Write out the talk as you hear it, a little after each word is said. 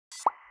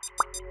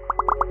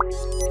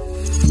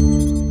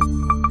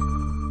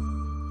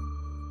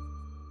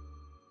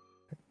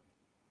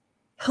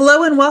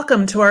Hello and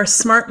welcome to our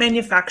Smart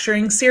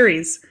Manufacturing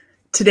series.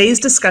 Today's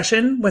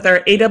discussion with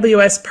our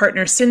AWS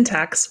partner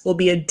Syntax will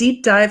be a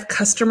deep dive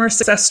customer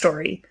success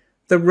story,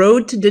 the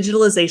road to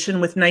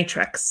digitalization with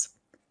Nitrex.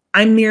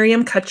 I'm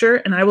Miriam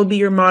Kutcher and I will be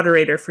your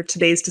moderator for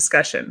today's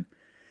discussion.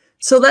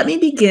 So let me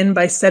begin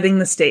by setting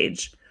the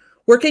stage.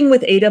 Working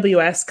with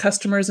AWS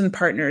customers and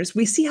partners,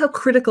 we see how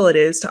critical it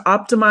is to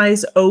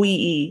optimize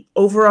OEE,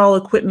 overall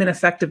equipment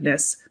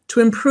effectiveness,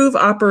 to improve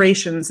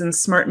operations in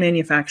smart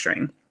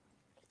manufacturing.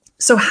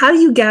 So how do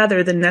you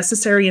gather the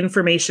necessary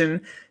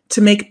information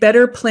to make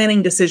better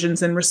planning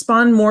decisions and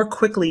respond more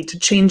quickly to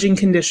changing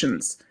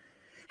conditions?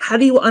 How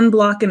do you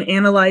unblock and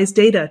analyze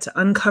data to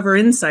uncover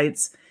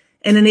insights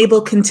and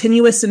enable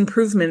continuous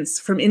improvements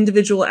from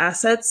individual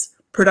assets,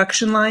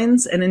 production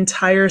lines, and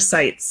entire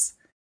sites?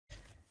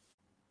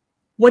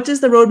 What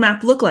does the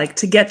roadmap look like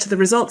to get to the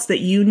results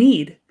that you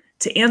need?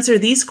 To answer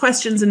these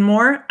questions and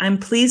more, I'm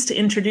pleased to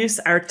introduce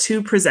our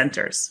two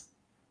presenters.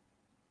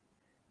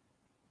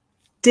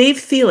 Dave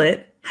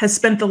Thielett has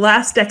spent the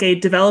last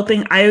decade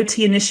developing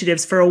IoT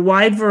initiatives for a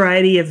wide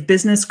variety of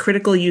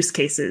business-critical use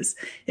cases,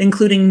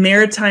 including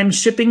maritime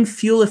shipping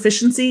fuel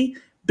efficiency,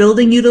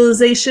 building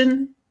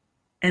utilization,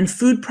 and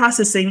food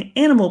processing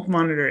animal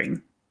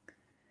monitoring.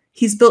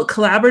 He's built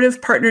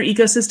collaborative partner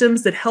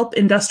ecosystems that help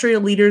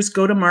industrial leaders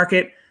go to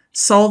market,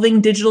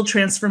 solving digital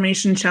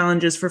transformation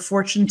challenges for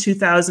Fortune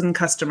 2000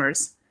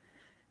 customers.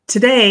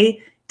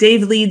 Today,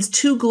 Dave leads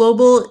two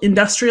global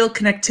industrial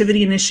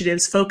connectivity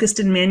initiatives focused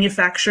in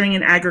manufacturing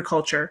and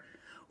agriculture,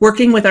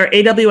 working with our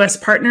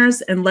AWS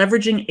partners and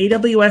leveraging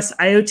AWS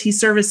IoT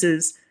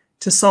services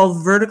to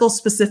solve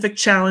vertical-specific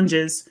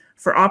challenges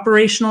for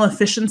operational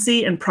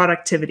efficiency and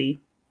productivity.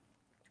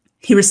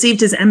 He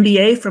received his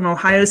MBA from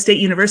Ohio State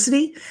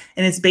University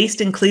and is based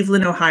in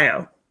Cleveland,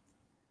 Ohio.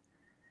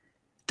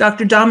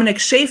 Dr. Dominic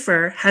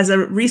Schaefer has a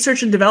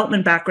research and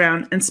development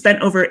background and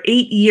spent over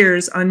 8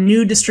 years on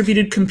new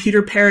distributed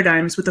computer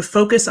paradigms with a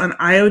focus on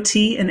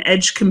IoT and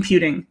edge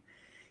computing.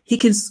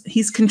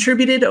 He's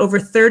contributed over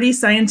 30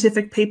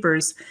 scientific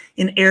papers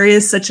in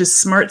areas such as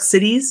smart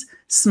cities,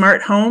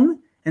 smart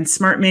home, and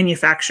smart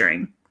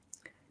manufacturing.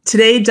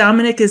 Today,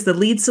 Dominic is the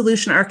lead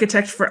solution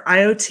architect for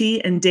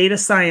IoT and data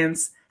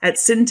science at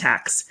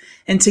Syntax,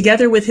 and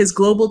together with his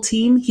global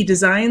team, he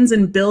designs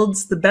and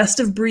builds the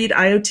best-of-breed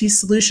IoT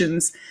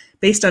solutions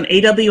based on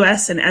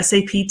AWS and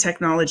SAP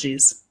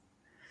technologies.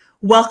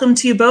 Welcome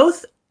to you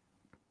both.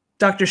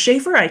 Dr.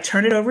 Schaefer, I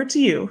turn it over to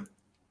you.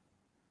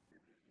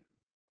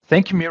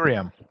 Thank you,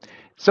 Miriam.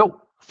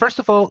 So first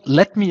of all,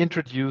 let me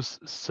introduce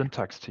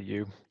Syntax to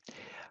you.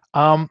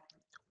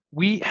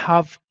 We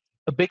have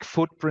a big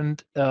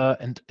footprint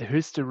and a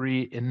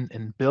history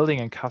in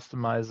building and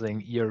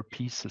customizing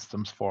ERP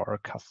systems for our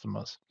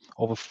customers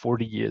over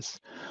 40 years.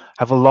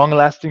 Have a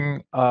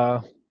long-lasting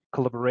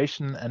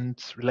collaboration and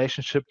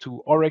relationship to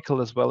Oracle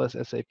as well as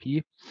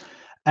SAP,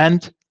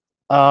 and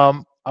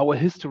our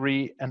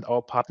history and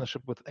our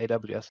partnership with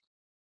AWS.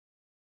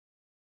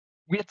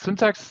 We at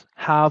Syntax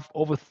have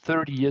over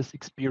 30 years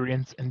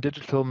experience in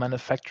digital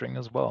manufacturing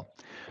as well.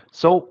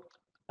 So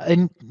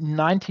in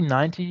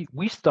 1990,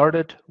 we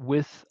started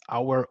with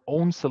our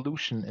own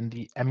solution in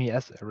the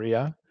MES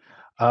area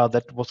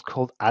that was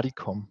called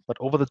Adicom. But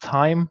over the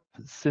time,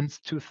 since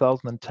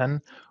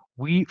 2010,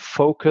 we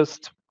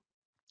focused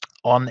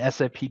on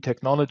SAP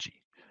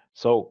technology.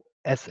 So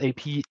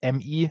SAP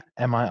ME,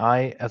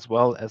 MII, as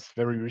well as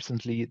very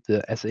recently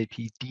the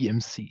SAP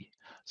DMC.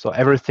 So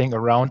everything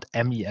around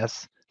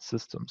MES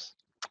systems.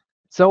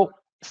 So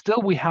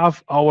still, we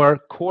have our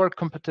core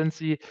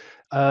competency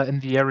in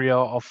the area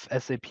of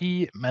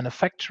SAP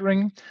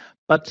manufacturing,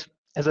 but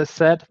as I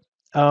said,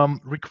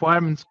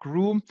 requirements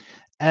grew,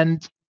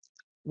 and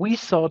we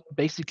saw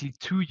basically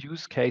two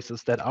use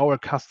cases that our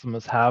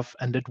customers have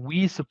and that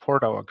we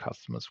support our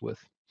customers with.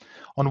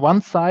 On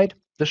one side,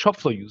 the shop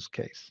floor use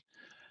case.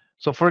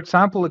 So for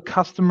example, a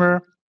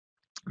customer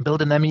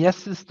built an MES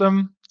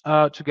system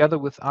together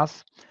with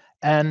us,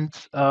 and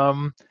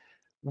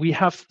we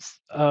have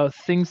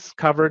things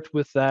covered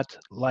with that,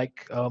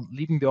 like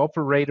leading the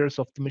operators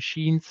of the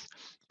machines,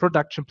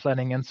 production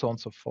planning, and so on and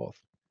so forth.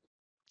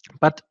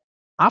 But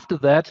after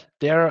that,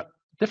 there are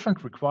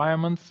different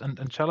requirements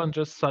and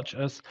challenges such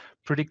as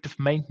predictive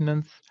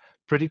maintenance,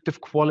 predictive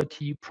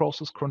quality,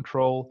 process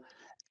control,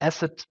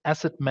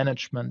 asset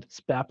management,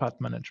 spare part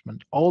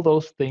management. All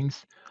those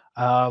things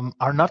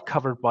are not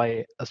covered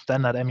by a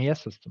standard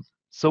MES system.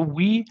 So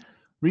we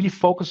really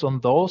focus on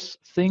those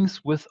things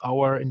with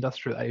our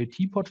industrial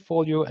IoT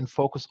portfolio and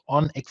focus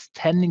on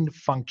extending the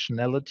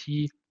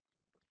functionality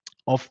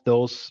of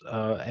those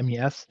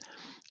MES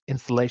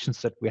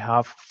installations that we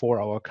have for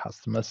our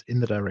customers in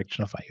the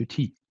direction of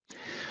IoT.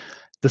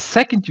 The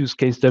second use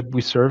case that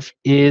we serve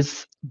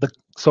is the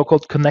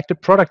so-called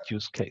connected product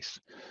use case.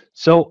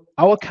 So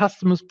our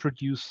customers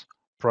produce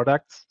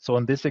products. So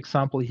in this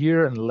example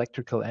here, an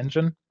electrical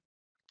engine.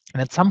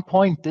 And at some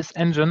point, this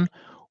engine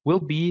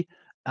will be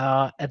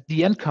at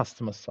the end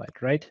customer side,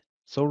 right?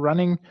 so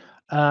running.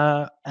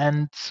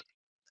 And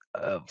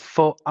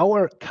for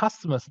our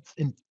customers, it's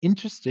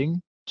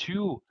interesting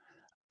to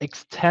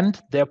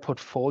extend their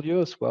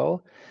portfolio as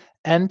well,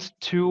 and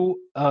to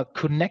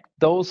connect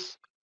those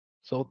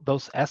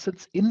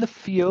assets in the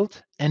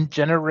field and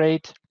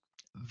generate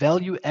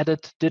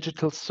value-added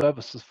digital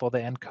services for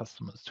their end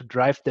customers to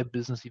drive their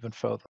business even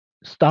further.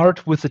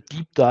 Start with a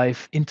deep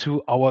dive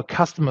into our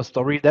customer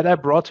story that I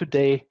brought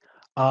today,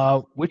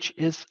 which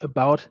is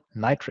about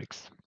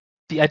Nitrex.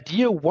 The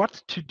idea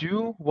what to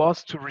do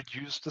was to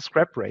reduce the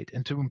scrap rate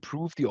and to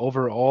improve the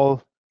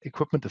overall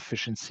equipment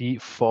efficiency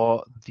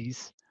for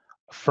these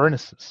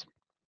furnaces.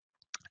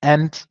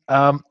 And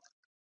a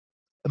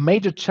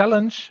major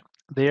challenge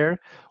there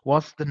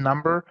was the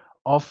number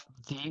of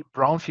the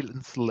brownfield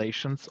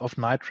installations of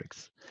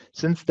Nitrex.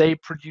 Since they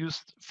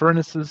produced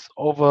furnaces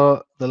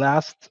over the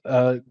last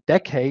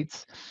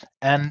decades,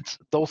 and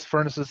those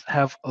furnaces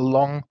have a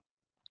long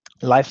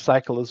life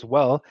cycle as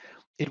well,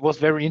 it was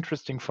very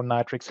interesting for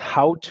Nitrex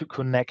how to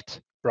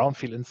connect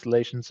brownfield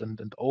installations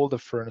and older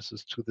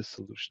furnaces to this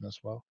solution as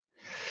well.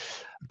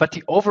 But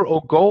the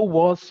overall goal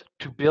was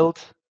to build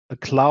a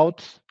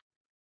cloud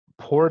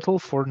portal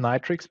for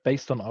Nitrex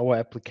based on our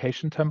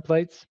application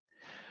templates,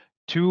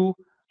 to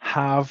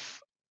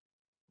have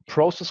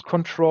process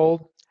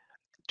control,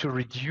 to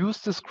reduce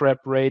the scrap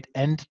rate,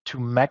 and to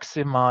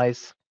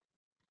maximize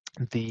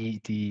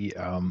the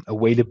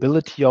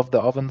availability of the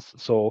ovens.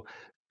 So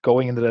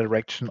going in the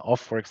direction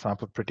of, for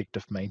example,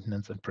 predictive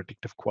maintenance and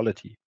predictive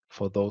quality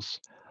for those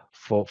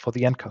for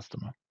the end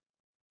customer.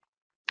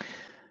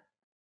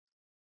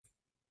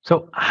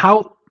 So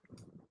how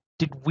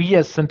did we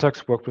as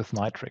Syntax work with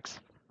Nitrex?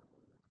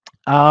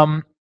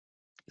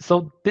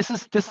 So this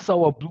is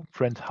our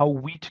blueprint, how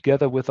we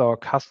together with our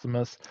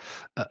customers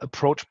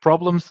approach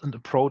problems and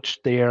approach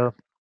their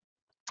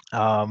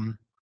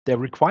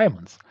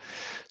requirements.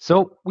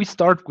 So we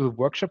start with a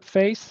workshop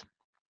phase,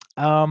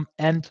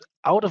 and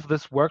out of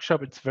this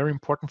workshop, it's very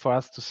important for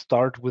us to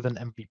start with an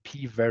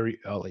MVP very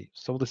early.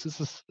 So this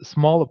is a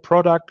smaller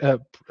product, a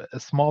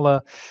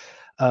smaller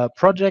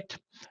project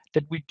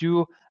that we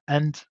do,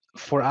 and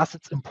for us,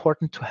 it's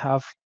important to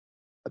have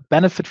a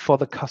benefit for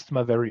the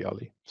customer very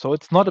early. So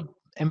it's not a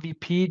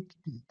MVP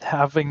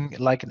having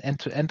like an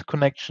end-to-end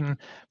connection,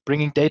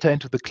 bringing data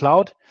into the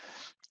cloud,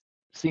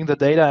 seeing the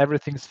data,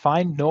 everything's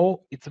fine.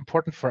 No, it's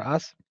important for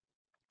us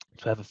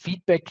to have a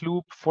feedback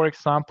loop, for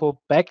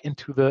example, back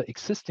into the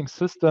existing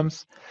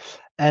systems,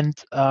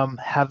 and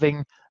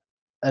having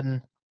a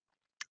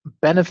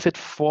benefit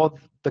for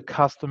the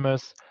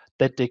customers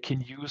that they can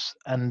use,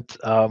 and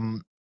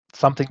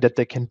something that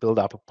they can build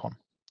up upon.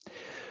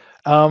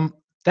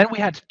 Then we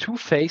had two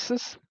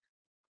phases.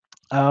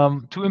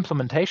 Two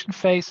implementation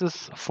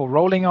phases for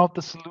rolling out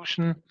the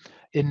solution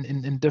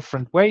in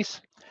different ways.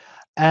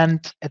 And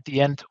at the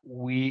end,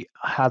 we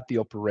had the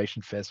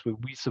operation phase where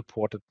we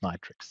supported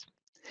Nitrex.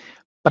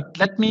 But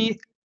let me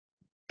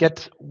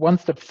get one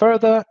step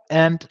further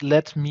and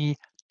let me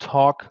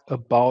talk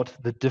about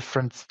the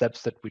different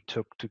steps that we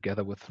took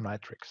together with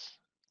Nitrex.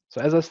 So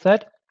as I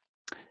said,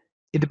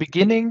 in the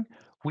beginning,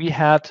 we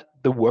had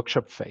the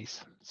workshop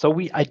phase. So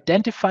we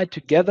identified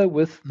together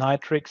with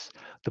Nitrex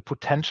the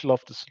potential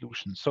of the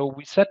solution. So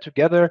we sat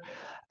together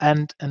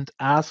and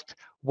asked,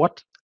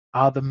 what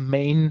are the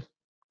main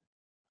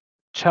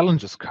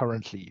challenges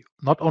currently,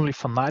 not only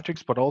for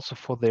Nitrex, but also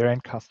for their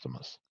end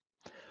customers.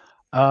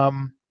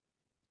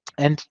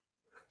 And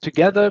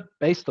together,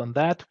 based on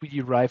that, we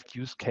derived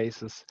use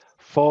cases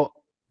for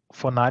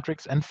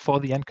Nitrex and for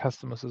the end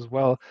customers as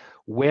well,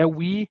 where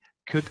we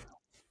could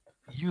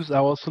use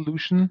our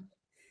solution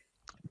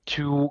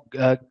to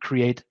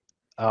create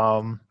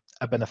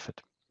a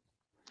benefit.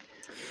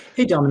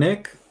 Hey,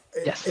 Dominic.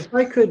 Yes.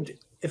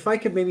 If I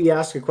could maybe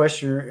ask a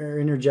question or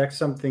interject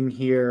something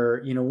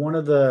here. You know, one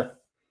of the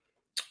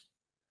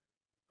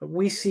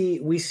we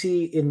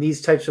see in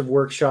these types of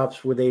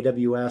workshops with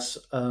AWS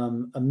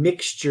a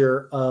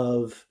mixture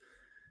of,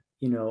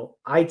 you know,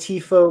 IT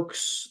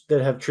folks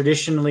that have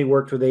traditionally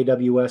worked with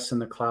AWS in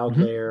the cloud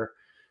layer,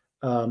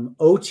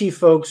 OT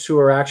folks who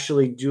are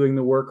actually doing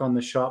the work on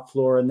the shop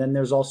floor, and then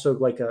there's also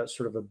like a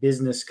sort of a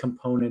business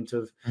component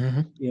of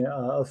you know,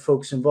 of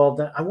folks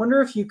involved. I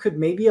wonder if you could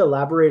maybe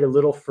elaborate a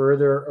little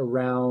further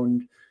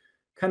around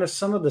kind of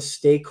some of the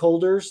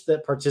stakeholders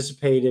that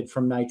participated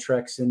from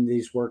Nitrex in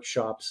these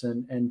workshops,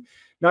 and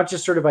not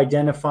just sort of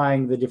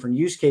identifying the different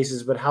use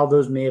cases, but how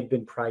those may have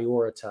been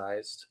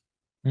prioritized.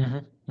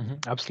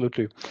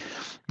 Absolutely.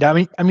 Yeah,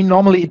 I mean,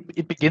 normally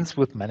it begins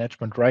with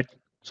management, right?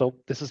 So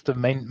this is the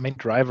main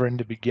driver in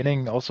the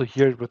beginning, also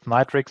here with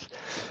Nitrex.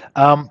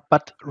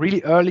 But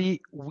really early,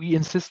 we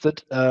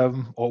insisted,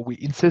 or we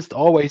insist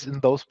always in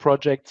those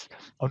projects,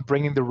 on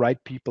bringing the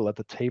right people at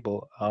the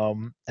table.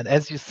 And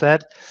as you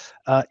said,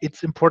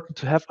 it's important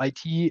to have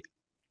IT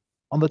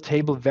on the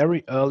table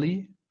very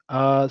early,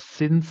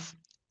 since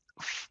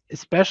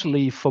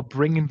especially for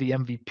bringing the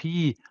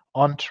MVP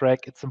on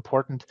track, it's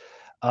important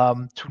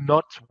to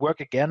not work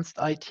against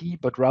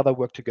IT, but rather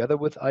work together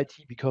with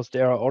IT, because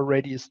there are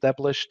already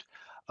established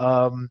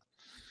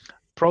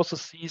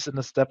processes and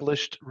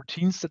established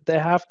routines that they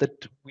have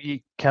that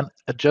we can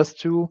adjust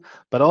to,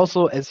 but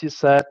also, as you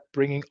said,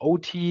 bringing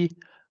OT,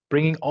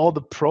 bringing all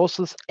the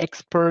process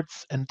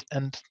experts and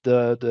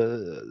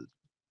the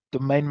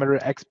domain matter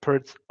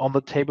experts on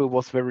the table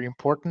was very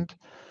important.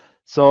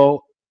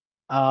 So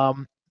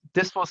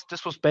this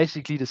was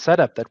basically the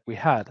setup that we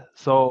had.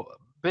 So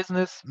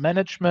business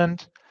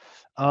management,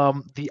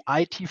 the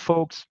IT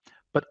folks,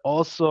 but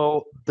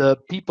also the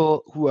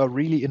people who are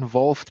really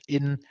involved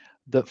in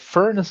the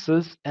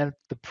furnaces and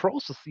the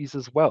processes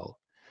as well.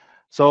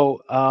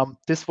 So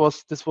this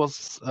was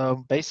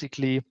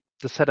basically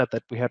the setup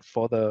that we had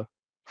for the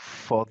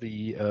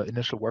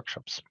initial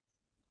workshops.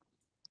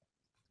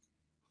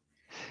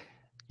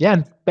 Yeah,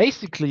 and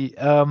basically,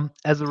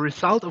 as a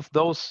result of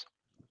those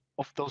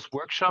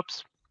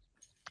workshops,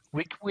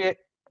 we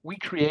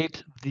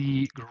create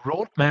the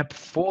roadmap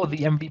for the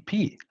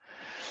MVP.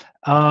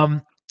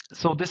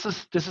 So this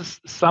is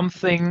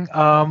something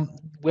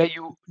where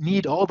you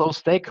need all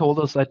those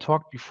stakeholders I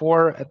talked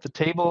before at the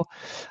table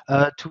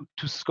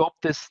to scope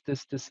this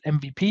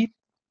MVP,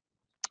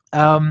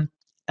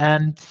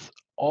 and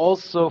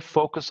also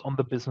focus on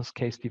the business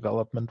case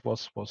development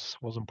was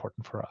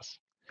important for us.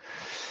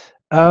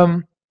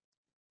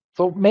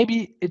 So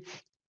maybe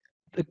it's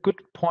a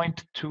good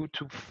point to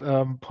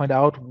point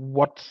out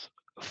what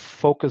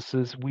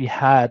focuses we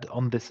had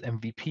on this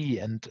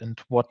MVP and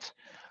what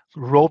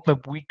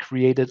roadmap we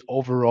created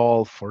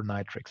overall for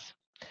Nitrex.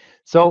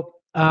 So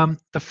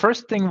the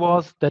first thing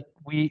was that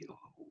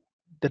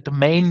the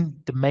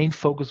main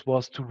focus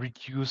was to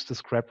reduce the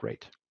scrap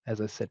rate. As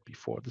I said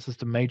before, this is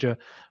the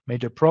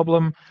major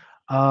problem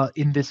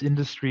in this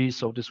industry.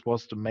 So this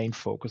was the main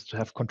focus, to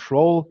have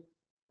control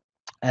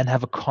and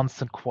have a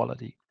constant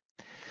quality.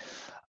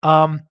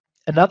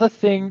 Another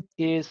thing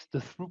is the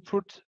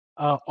throughput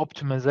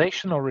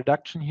optimization or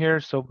reduction here.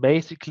 So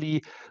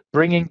basically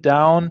bringing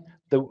down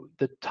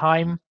the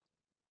time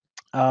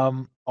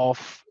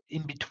of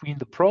in between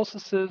the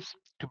processes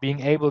to being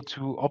able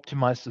to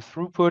optimize the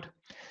throughput,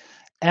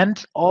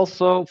 and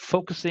also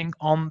focusing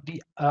on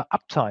the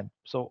uptime.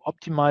 So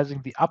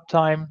optimizing the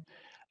uptime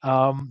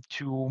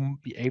to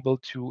be able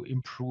to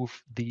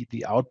improve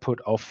the output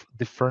of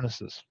the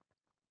furnaces.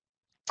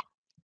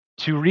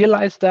 To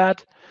realize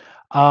that,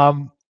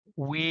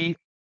 we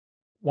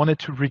wanted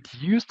to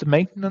reduce the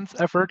maintenance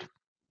effort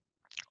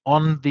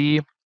on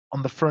the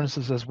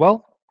furnaces as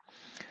well.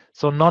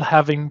 So not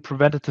having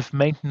preventative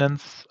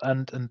maintenance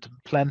and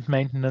planned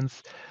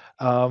maintenance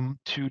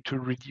to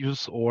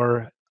reduce,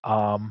 or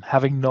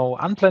having no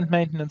unplanned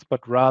maintenance,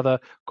 but rather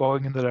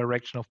going in the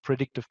direction of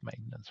predictive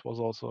maintenance was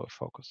also a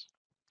focus.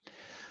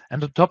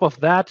 And on top of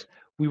that,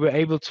 we were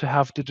able to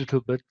have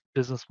digital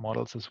business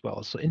models as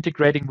well. So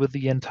integrating with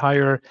the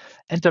entire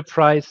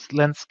enterprise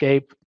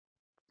landscape,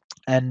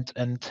 and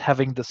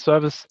having the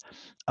service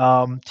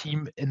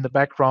team in the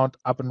background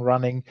up and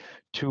running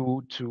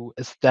to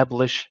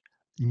establish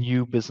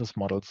new business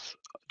models,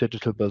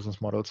 digital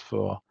business models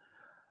for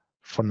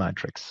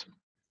Nitrex.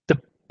 The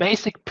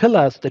basic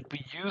pillars that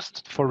we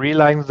used for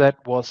realizing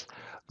that was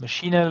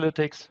machine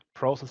analytics,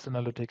 process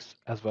analytics,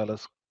 as well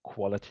as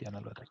quality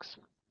analytics.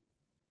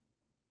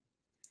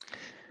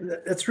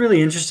 That's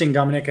really interesting,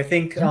 Dominic. I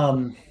think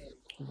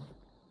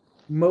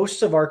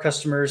most of our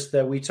customers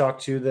that we talk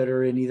to that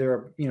are in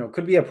either,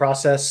 could be a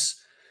process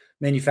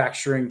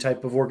manufacturing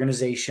type of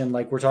organization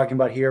like we're talking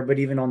about here, but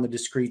even on the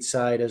discrete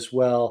side as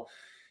well,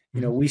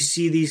 we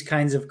see these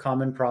kinds of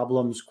common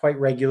problems quite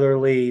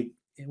regularly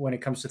when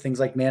it comes to things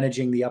like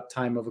managing the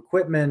uptime of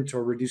equipment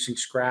or reducing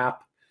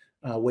scrap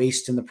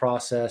waste in the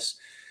process.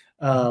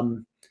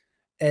 And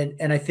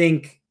I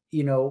think,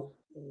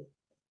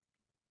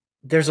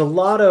 there's a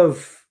lot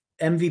of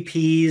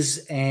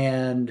MVPs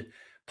and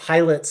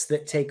pilots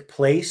that take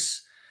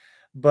place,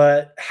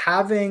 but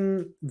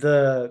having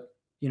the,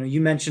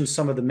 you mentioned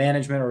some of the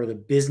management or the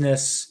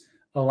business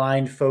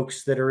aligned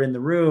folks that are in the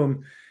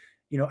room,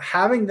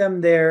 having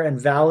them there and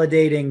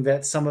validating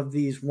that some of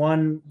these,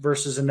 one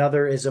versus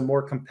another, is a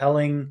more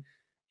compelling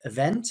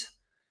event,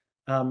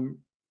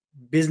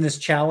 business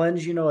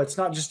challenge. It's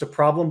not just a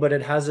problem, but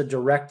it has a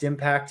direct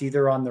impact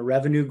either on the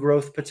revenue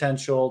growth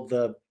potential,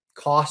 the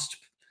cost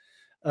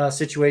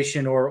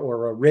situation,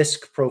 or a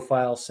risk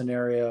profile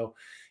scenario.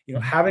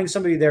 Having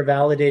somebody there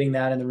validating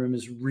that in the room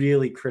is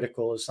really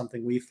critical, is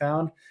something we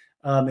found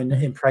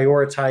in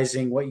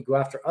prioritizing what you go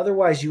after.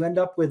 Otherwise, you end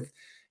up with,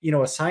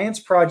 a science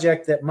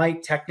project that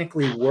might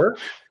technically work,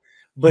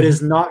 but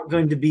is not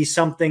going to be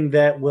something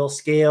that will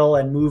scale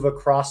and move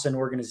across an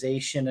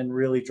organization and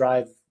really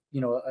drive,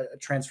 a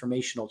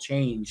transformational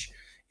change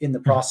in the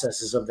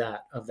processes of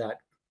that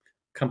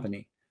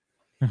company.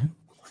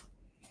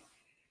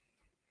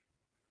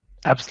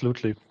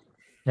 Absolutely.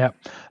 Yeah.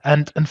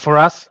 And for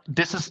us,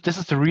 this is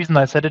the reason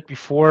I said it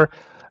before.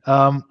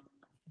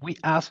 We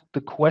asked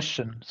the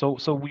question.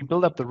 So we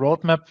build up the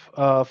roadmap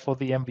for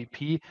the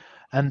MVP,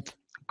 and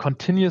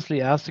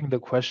continuously asking the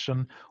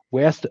question,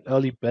 where's the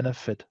early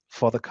benefit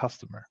for the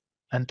customer?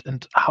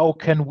 And how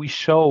can we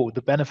show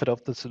the benefit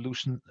of the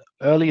solution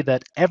early,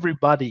 that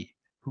everybody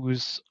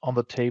who's on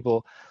the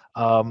table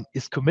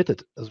is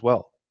committed as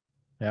well.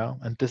 Yeah,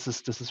 and this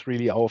is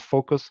really our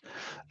focus,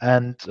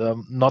 and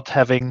not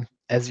having,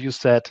 as you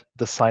said,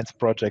 the science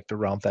project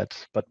around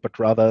that, but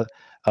rather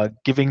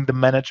giving the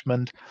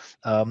management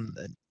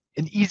an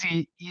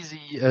easy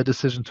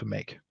decision to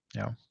make.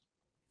 Yeah.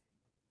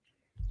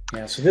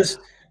 Yeah. So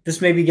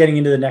this may be getting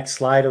into the next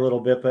slide a little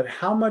bit, but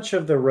how much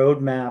of the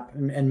roadmap,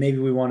 and maybe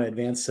we want to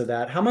advance to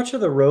that, how much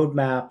of the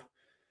roadmap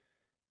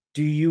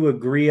do you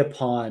agree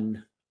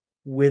upon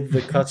with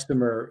the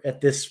customer at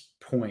this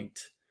point?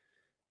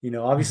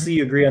 Obviously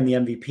you agree on the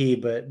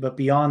MVP, but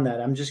beyond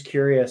that, I'm just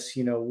curious,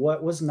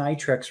 what was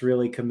Nitrex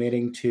really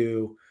committing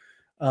to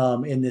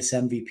in this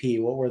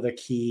MVP? What were the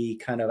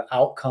key kind of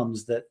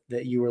outcomes that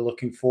you were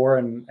looking for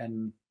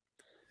and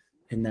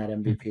in that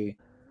MVP?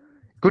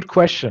 Good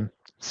question.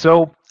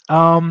 So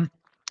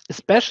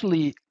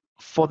especially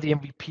for the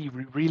MVP,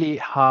 we really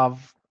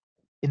have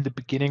in the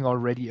beginning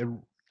already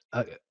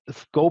a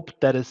scope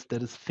that is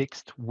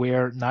fixed,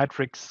 where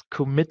Nitrex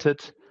committed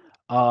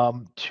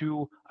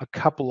to a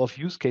couple of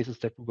use cases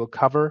that we will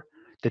cover,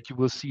 that you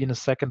will see in a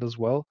second as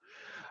well.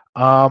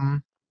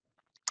 But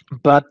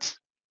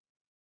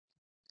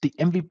the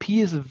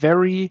MVP is a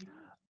very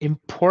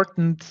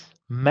important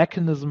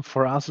mechanism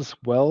for us as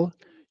well,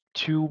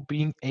 to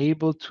being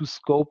able to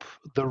scope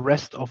the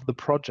rest of the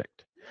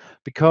project,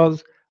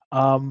 because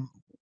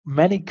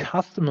many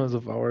customers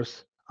of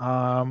ours,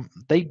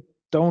 they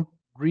don't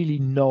really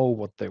know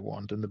what they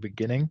want in the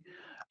beginning,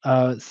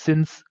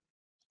 since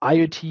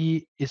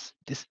IoT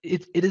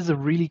it is a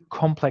really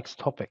complex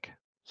topic.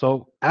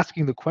 So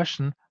asking the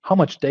question, how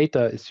much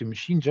data is your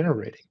machine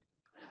generating?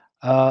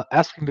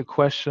 Asking the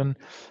question,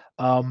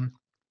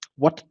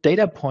 what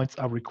data points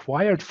are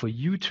required for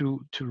you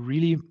to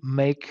really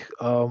make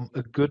a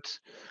good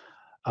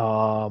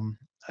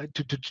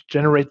to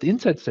generate the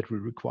insights that we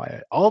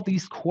require. All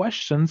these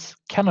questions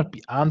cannot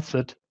be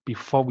answered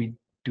before we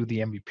do the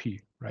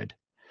MVP, right?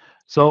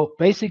 So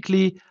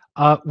basically,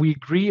 we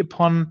agree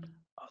upon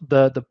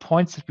the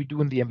points that we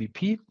do in the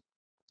MVP,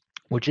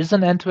 which is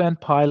an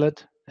end-to-end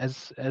pilot,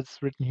 as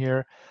written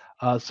here.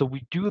 So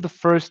we do the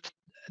first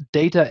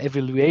data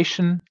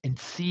evaluation and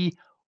see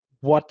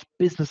what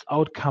business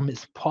outcome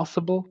is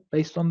possible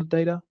based on the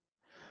data.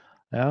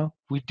 Yeah,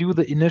 we do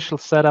the initial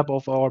setup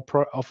of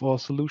our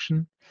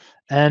solution,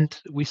 and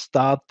we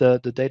start the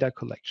data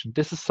collection.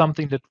 This is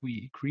something that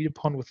we agreed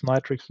upon with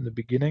Nitrex in the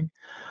beginning,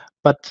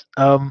 but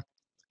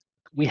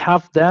we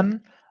have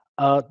then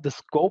the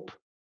scope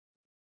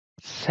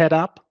set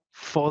up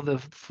for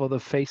the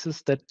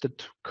phases that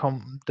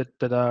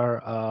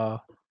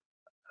are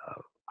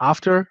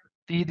after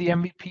the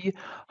MVP.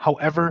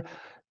 However,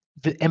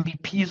 the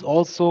MVP is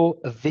also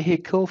a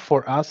vehicle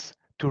for us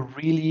to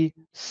really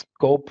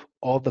scope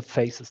all the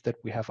phases that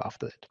we have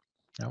after it.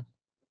 Yeah.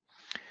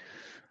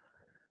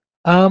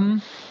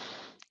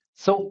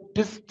 So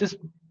this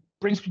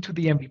brings me to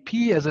the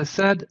MVP. As I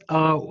said,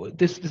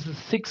 this is a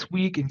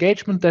 6-week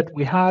engagement that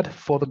we had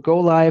for the go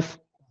live.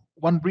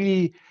 One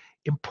really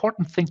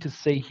important thing to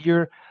say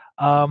here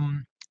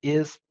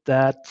is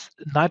that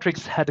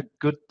Nitrex had a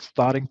good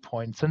starting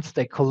point, since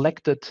they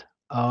collected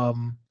a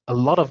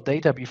lot of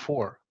data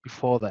before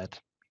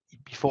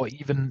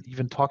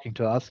even talking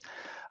to us.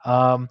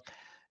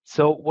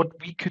 So what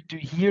we could do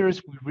here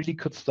is we really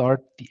could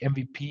start the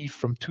MVP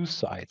from 2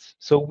 sides.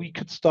 So we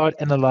could start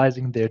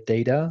analyzing their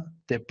data,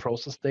 their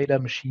process data,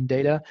 machine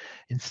data,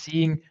 and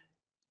seeing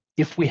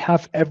if we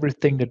have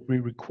everything that we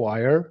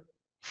require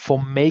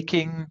for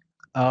making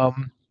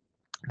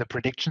the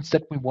predictions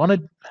that we want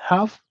to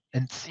have,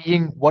 and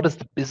seeing what is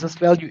the business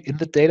value in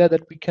the data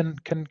that we can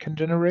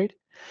generate.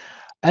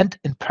 And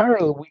in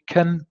parallel, we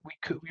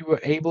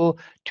were able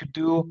to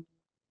do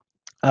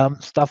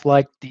stuff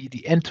like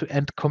the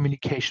end-to-end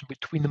communication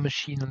between the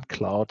machine and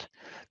cloud,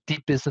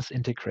 deep business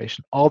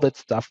integration, all that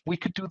stuff. We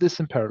could do this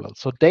in parallel.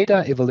 So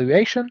data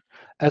evaluation,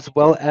 as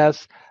well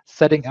as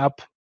setting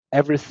up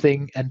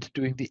everything and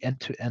doing the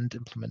end-to-end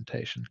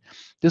implementation.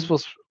 This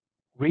was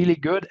really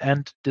good,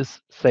 and this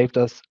saved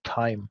us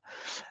time.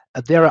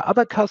 There are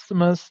other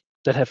customers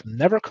that have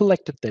never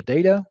collected their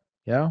data.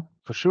 Yeah,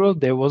 for sure.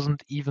 There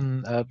wasn't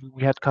even,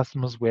 we had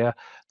customers where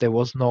there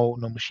was no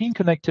machine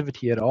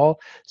connectivity at all.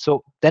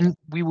 So then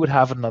we would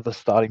have another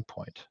starting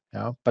point.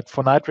 Yeah, but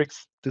for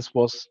Nitrex, this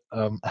was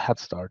a head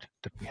start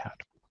that we had.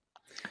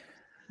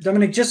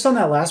 Dominic, just on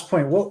that last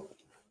point,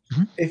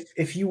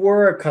 if you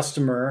were a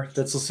customer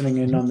that's listening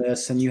in on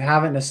this, and you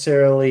haven't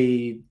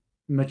necessarily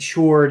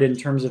matured in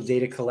terms of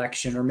data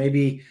collection, or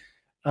maybe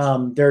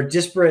there are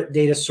disparate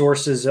data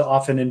sources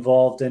often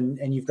involved,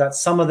 and you've got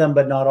some of them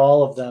but not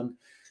all of them,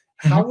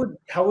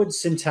 how would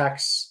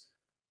Syntax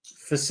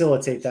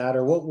facilitate that,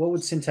 or what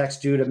would Syntax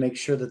do to make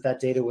sure that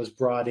data was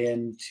brought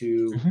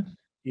into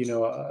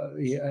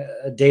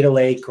a data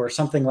lake or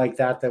something like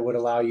that would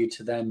allow you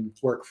to then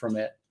work from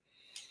it?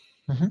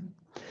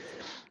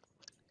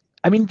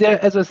 I mean,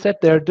 as I said,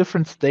 there are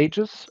different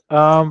stages,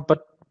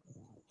 but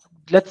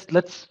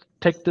let's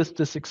take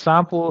this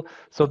example.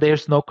 So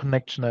there's no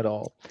connection at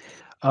all.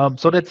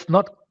 So that's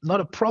not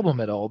a problem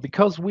at all,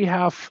 because we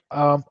have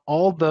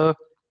all the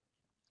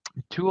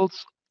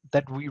tools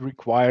that we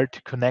require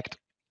to connect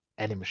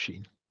any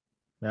machine.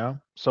 Yeah.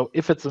 So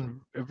if it's a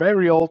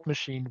very old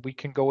machine, we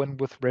can go in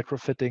with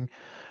retrofitting,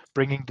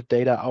 bringing the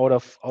data out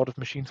of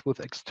machines with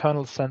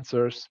external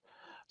sensors.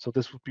 So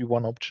this would be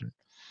one option.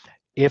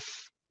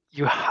 If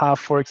you have,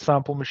 for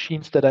example,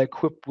 machines that are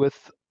equipped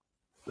with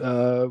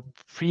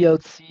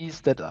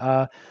PLCs that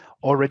are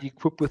already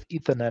equipped with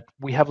Ethernet,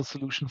 we have a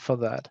solution for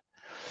that.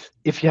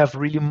 If you have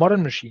really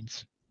modern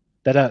machines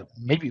that are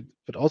maybe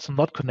but also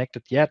not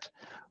connected yet,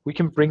 we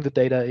can bring the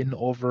data in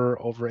over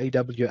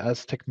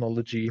AWS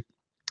technology.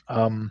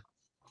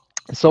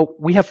 So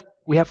we have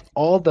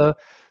all the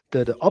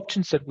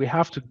options that we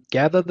have to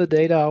gather the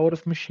data out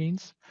of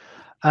machines,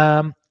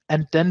 and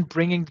then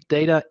bringing the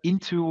data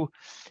into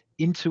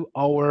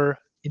our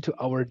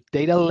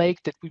data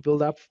lake that we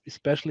build up,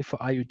 especially for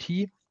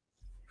IoT.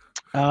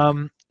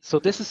 So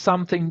this is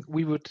something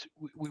we would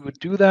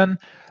do then,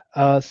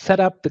 set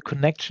up the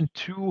connection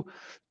to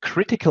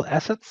critical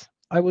assets,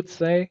 I would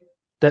say,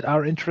 that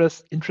are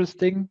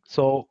interesting.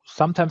 So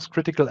sometimes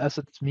critical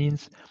assets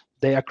means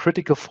they are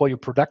critical for your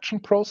production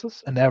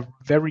process and they're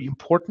very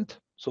important.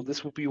 So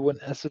this would be one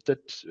asset that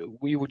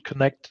we would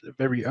connect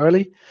very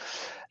early.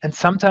 And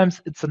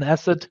sometimes it's an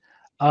asset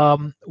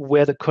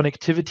where the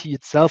connectivity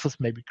itself is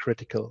maybe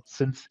critical,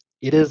 since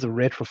it is a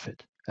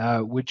retrofit,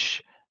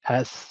 which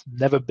has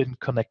never been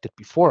connected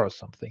before or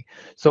something.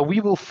 So we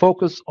will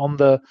focus on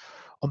the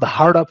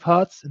harder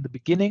parts in the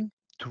beginning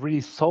to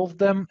really solve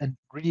them and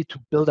really to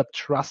build up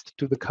trust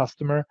to the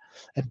customer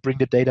and bring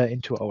the data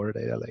into our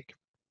data lake.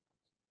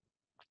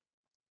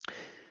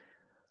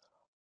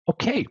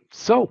 Okay,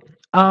 so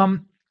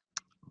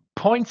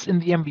points in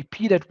the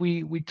MVP that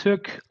we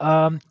took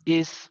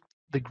is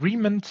the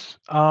agreement,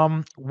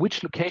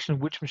 which location,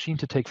 which machine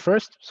to take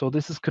first. So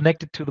this is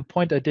connected to the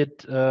point I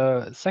did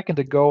a second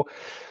ago.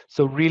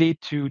 So really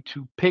to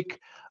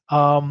pick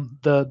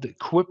the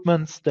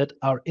equipments that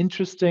are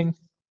interesting.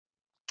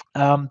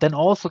 Then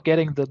also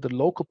getting the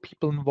local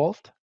people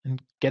involved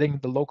and getting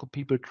the local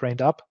people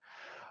trained up,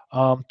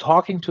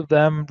 talking to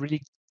them,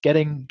 really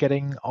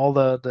getting all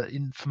the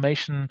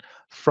information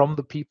from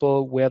the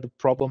people where the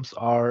problems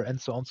are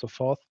and so on and so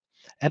forth,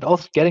 and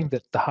also getting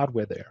the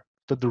hardware there,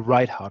 the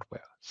right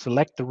hardware,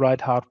 select the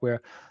right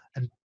hardware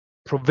and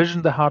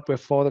provision the hardware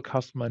for the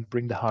customer and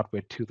bring the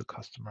hardware to the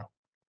customer.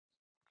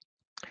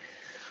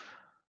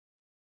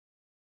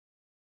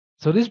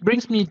 So this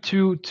brings me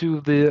to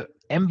the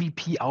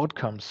MVP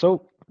outcome.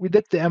 So we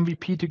did the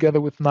MVP together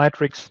with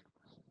Nitrex.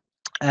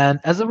 And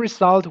as a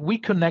result, we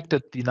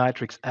connected the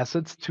Nitrex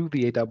assets to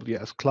the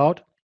AWS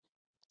cloud,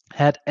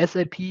 had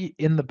SAP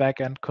in the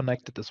backend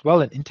connected as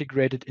well and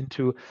integrated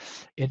into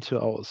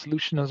our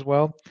solution as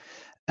well,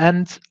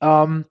 and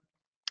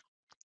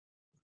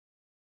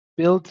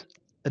built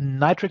a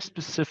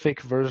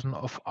Nitrex-specific version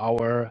of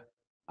our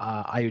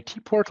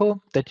IoT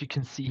portal that you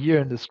can see here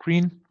in the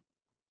screen.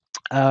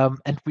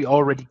 And we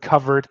already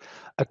covered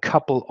a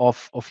couple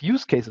of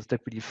use cases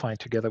that we defined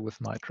together with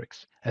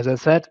Nitrex. As I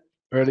said,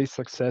 early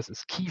success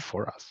is key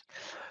for us.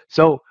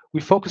 So we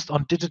focused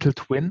on digital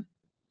twin.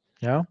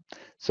 Yeah.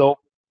 So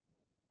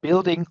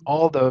putting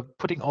all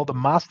the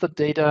master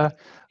data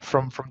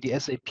from the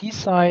SAP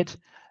side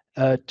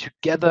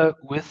together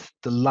with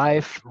the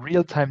live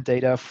real-time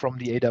data from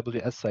the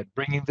AWS side,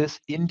 bringing this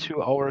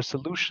into our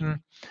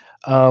solution,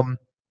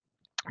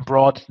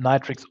 brought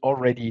Nitrex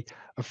already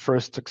a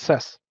first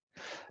success.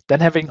 Then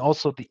having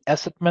also the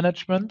asset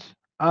management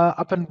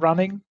up and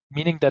running,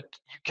 meaning that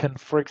you can,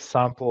 for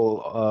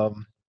example,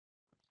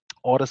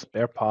 order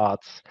spare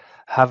parts,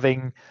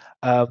 having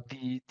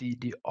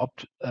the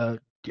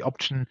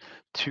option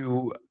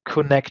to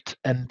connect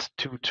and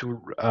to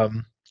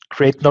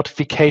create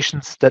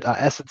notifications that are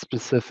asset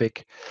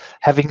specific,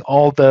 having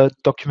all the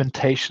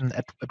documentation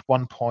at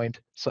one point,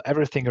 so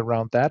everything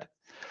around that.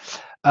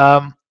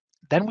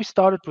 Then we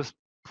started with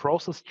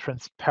process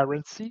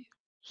transparency.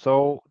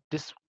 So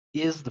this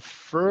is the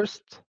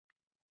first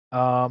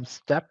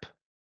step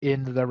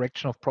in the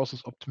direction of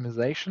process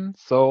optimization.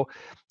 So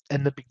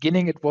in the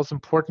beginning, it was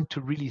important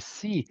to really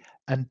see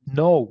and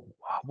know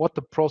what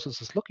the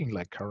process is looking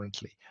like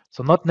currently.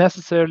 So not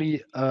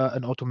necessarily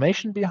an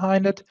automation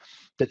behind it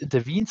that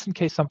intervenes in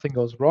case something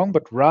goes wrong,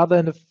 but rather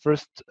in the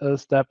first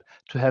step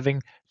to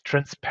having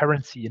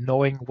transparency and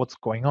knowing what's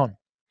going on.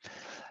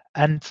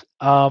 And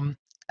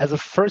as a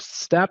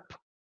first step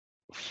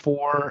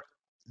for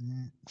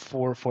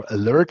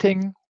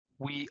alerting,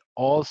 we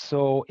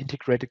also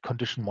integrated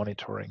condition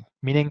monitoring,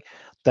 meaning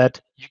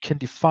that you can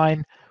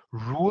define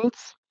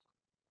rules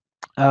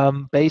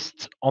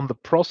based on the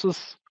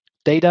process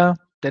data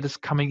that is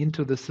coming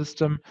into the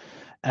system,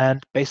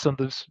 and based on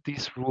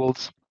these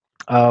rules,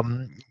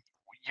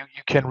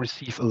 you can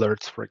receive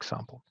alerts, for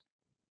example.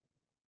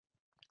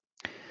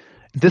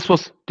 This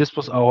was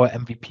our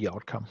MVP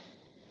outcome.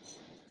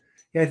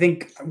 Yeah, I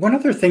think one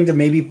other thing to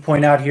maybe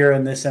point out here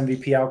in this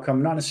MVP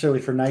outcome, not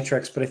necessarily for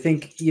Nitrex, but I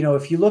think,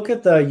 if you look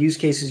at the use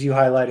cases you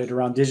highlighted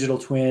around digital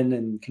twin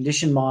and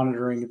condition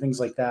monitoring and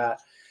things like that,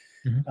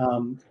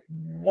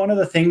 one of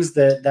the things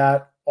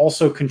that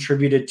also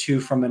contributed to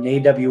from an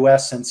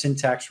AWS and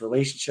Syntax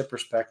relationship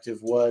perspective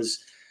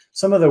was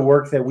some of the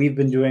work that we've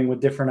been doing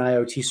with different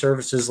IoT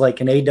services, like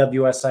an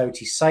AWS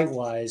IoT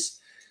Sitewise,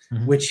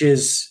 which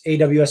is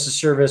AWS's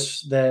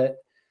service that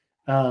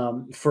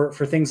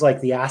for things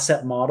like the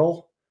asset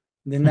model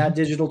in that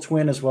digital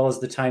twin, as well as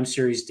the time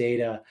series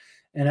data.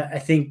 And I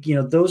think,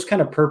 those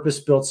kind of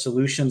purpose-built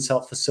solutions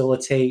help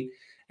facilitate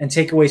and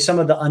take away some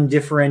of the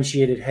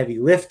undifferentiated heavy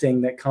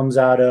lifting that comes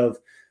out of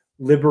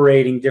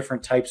liberating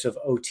different types of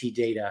OT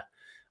data.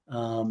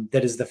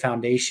 That is the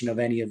foundation of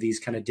any of these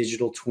kind of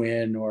digital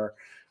twin or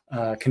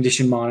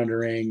condition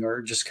monitoring,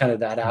 or just kind of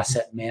that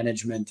asset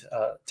management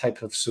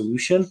type of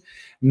solution,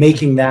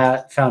 making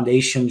that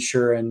foundation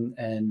sure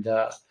and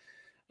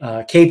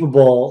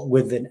capable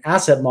with an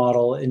asset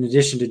model, in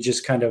addition to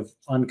just kind of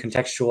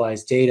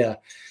uncontextualized data,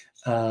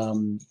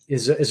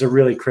 is a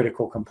really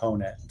critical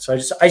component. So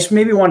I just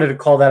maybe wanted to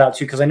call that out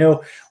too, because I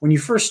know when you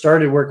first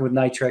started working with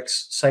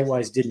Nitrex,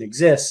 Sitewise didn't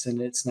exist,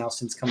 and it's now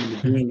since come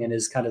into being and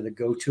is kind of the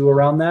go-to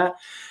around that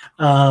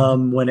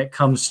when it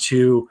comes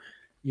to,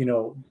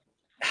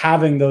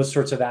 having those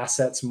sorts of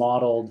assets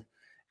modeled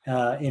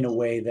in a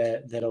way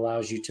that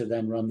allows you to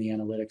then run the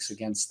analytics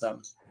against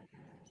them.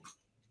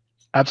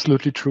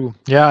 Absolutely true.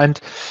 Yeah, and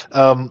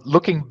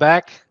looking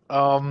back,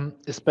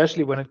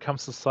 especially when it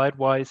comes to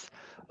Sitewise,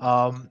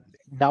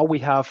 now we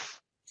have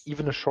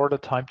even a shorter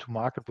time to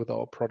market with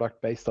our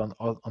product based on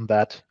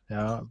that.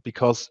 Yeah,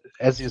 because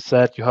as you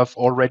said, you have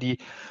already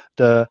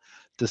the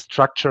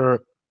structure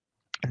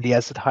and the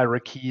asset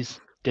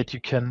hierarchies that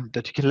you can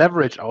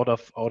leverage out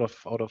of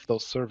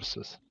those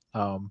services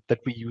that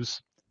we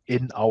use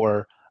in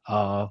our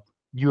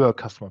newer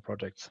customer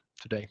projects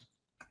today.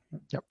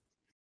 Yep.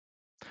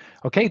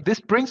 Okay, this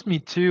brings me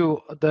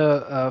to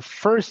the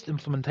first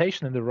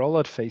implementation in the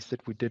rollout phase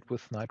that we did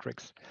with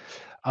Nitrex.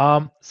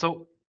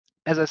 So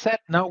as I said,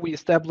 now we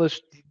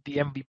established the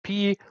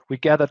MVP, we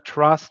gathered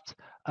trust,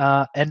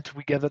 and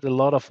we gathered a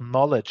lot of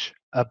knowledge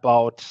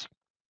about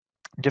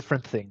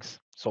different things.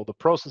 So the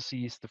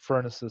processes, the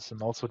furnaces,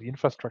 and also the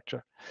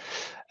infrastructure.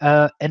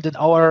 And in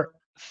our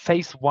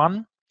phase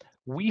one,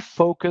 we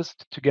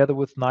focused together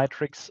with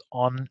Nitrex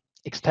on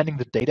extending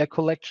the data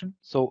collection.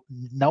 So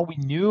now we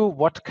knew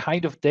what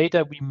kind of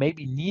data we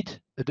maybe need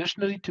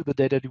additionally to the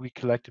data that we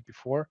collected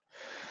before.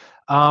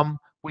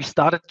 We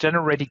started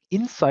generating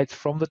insights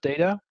from the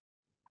data.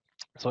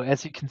 So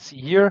as you can see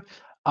here,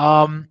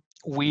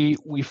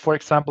 we for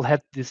example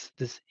had this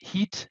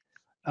heat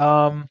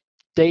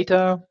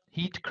data,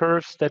 heat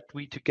curves that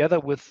we together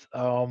with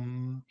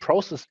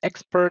process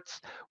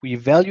experts, we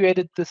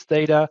evaluated this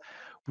data.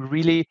 We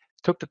really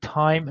took the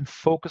time and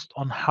focused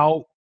on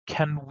how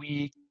can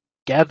we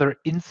gather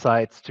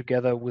insights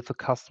together with the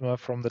customer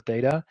from the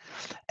data,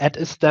 and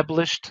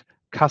established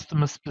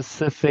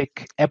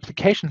customer-specific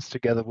applications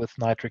together with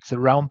Nitrex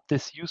around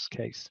this use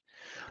case.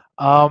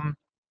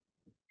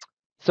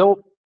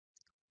 So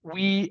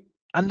we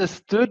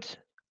understood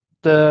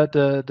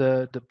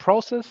the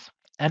process,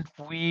 and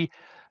we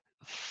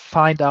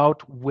find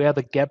out where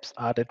the gaps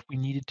are that we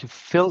needed to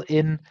fill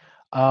in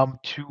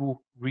to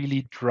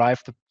really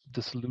drive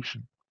the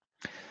solution.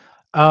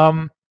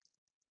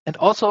 And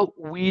also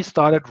we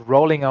started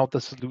rolling out the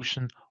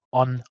solution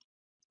on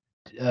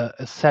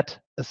a set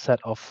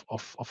of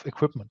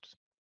equipment.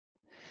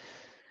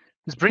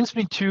 This brings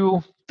me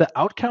to the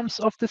outcomes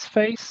of this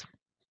phase.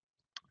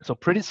 So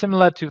pretty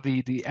similar to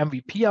the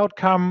MVP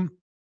outcome.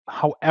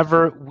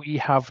 However, we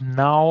have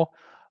now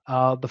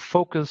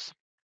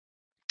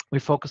we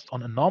focused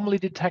on anomaly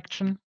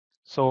detection.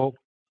 So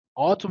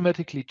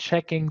automatically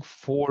checking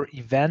for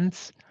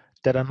events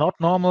that are not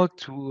normal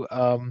to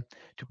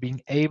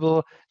being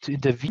able to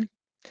intervene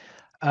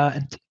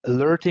and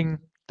alerting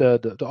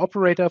the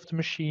operator of the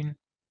machine.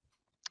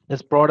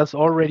 This brought us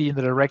already in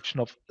the direction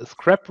of a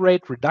scrap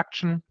rate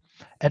reduction,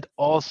 and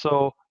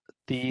also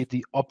the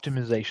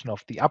optimization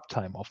of the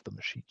uptime of the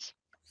machines.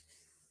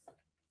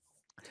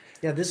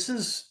 Yeah, this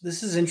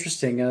is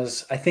interesting,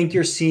 as I think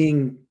you're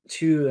seeing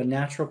too a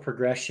natural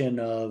progression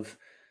of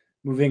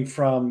moving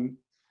from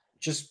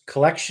just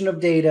collection of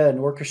data and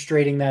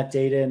orchestrating that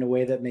data in a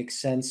way that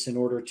makes sense in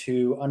order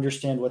to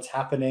understand what's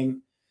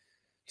happening,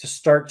 to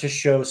start to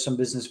show some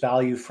business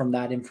value from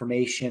that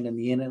information and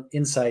the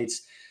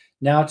insights,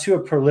 now to a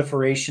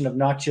proliferation of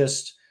not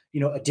just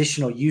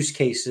additional use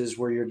cases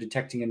where you're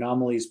detecting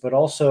anomalies, but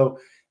also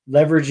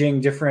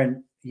leveraging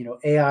different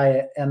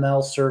AI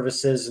ML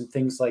services and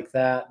things like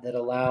that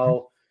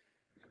allow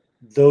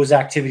those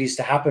activities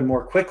to happen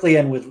more quickly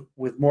and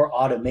with more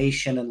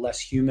automation and less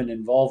human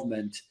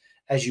involvement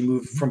as you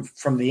move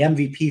from the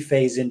MVP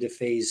phase into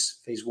phase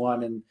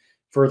one, and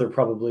further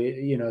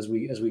probably as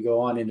we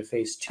go on into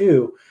phase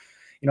two.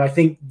 I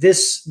think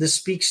this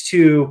speaks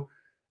to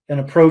an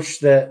approach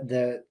that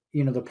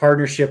the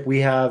partnership we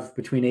have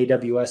between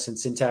AWS and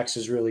Syntax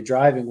is really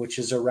driving, which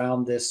is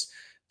around this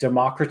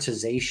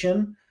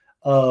democratization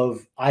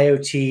of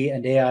IoT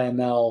and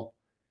AI/ML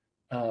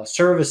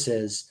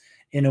services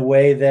in a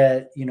way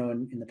that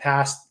in the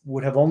past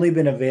would have only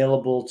been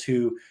available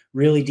to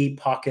really deep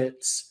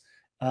pockets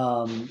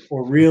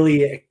or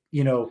really,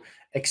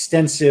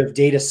 extensive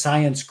data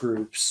science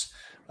groups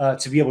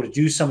to be able to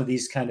do some of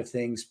these kind of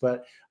things.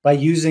 But by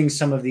using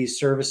some of these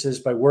services,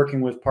 by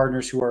working with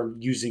partners who are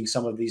using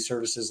some of these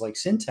services like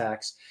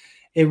Syntax,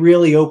 it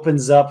really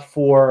opens up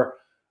for,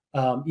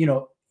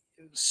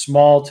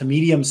 small to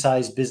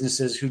medium-sized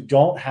businesses who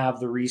don't have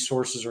the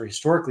resources or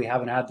historically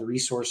haven't had the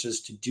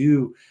resources to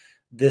do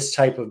this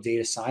type of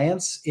data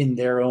science in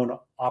their own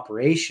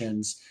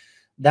operations.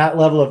 That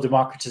level of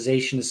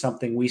democratization is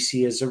something we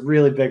see as a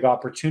really big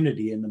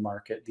opportunity in the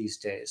market these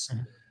days.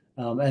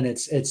 And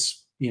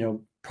it's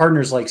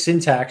partners like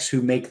Syntax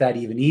who make that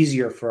even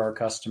easier for our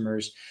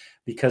customers,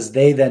 because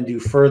they then do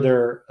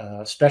further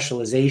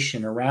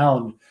specialization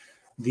around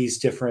these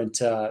different,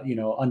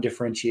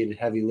 undifferentiated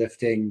heavy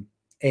lifting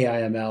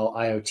AI/ML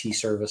IoT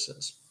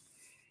services.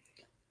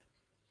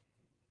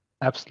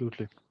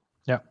 Absolutely.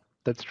 Yeah,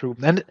 that's true.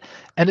 And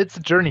it's a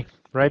journey,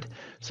 right?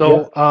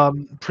 So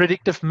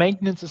predictive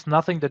maintenance is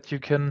nothing that you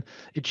can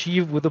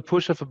achieve with a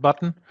push of a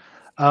button.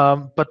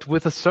 But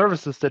with the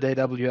services that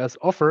AWS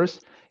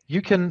offers,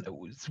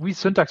 we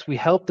Syntax, we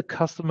help the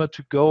customer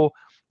to go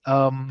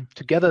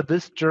together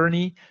this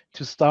journey,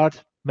 to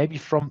start maybe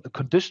from a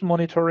condition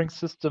monitoring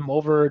system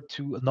over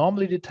to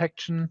anomaly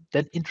detection,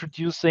 then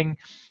introducing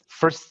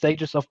first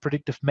stages of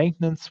predictive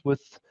maintenance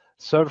with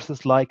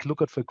services like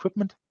Lookout for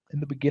Equipment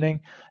in the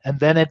beginning, and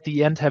then at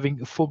the end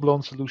having a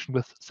full-blown solution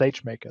with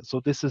SageMaker.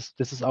 So this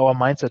is our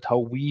mindset, how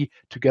we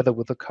together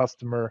with the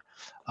customer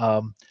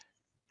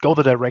go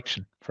the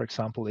direction, for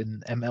example,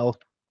 in ML.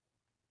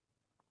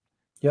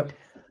 Yep.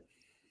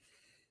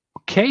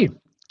 Okay.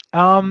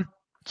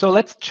 So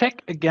let's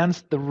check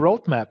against the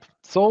roadmap.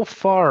 So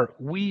far,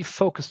 we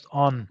focused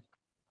on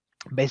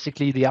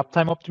basically the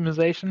uptime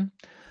optimization.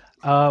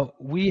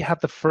 We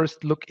had the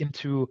first look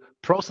into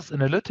process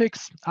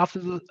analytics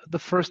after the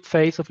first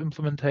phase of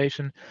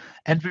implementation,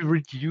 and we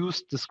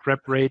reduced the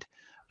scrap rate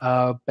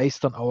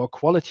based on our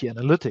quality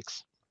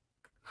analytics.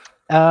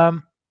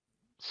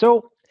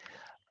 So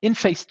in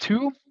phase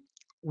 2,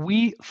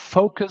 we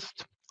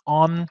focused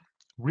on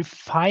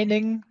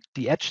refining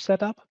the edge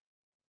setup.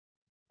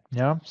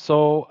 Yeah,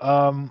 so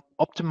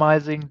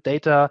optimizing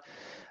data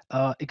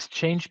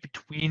exchange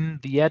between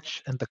the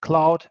edge and the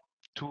cloud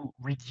to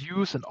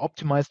reduce and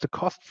optimize the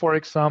cost, for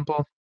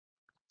example,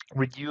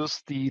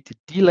 reduce the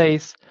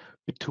delays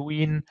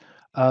between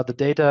the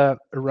data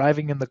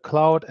arriving in the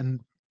cloud, and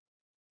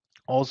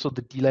also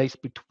the delays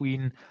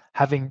between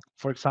having,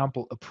 for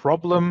example, a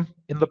problem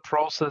in the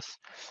process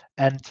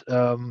and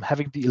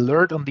having the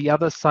alert on the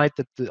other side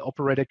that the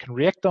operator can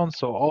react on.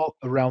 So all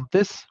around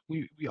this,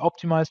 we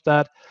optimized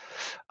that.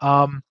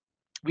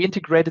 We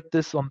integrated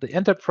this on the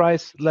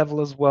enterprise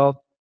level as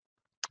well.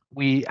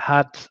 We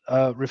had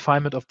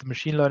refinement of the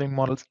machine learning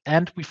models,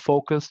 and we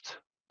focused.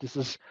 This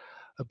was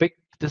a big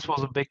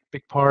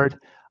part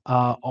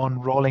on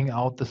rolling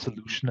out the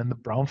solution in the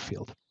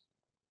brownfield.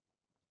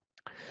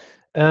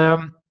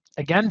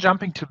 Again,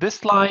 jumping to this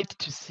slide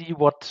to see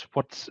what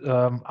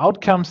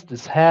outcomes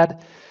this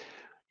had.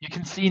 You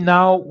can see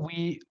now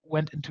we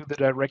went into the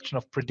direction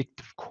of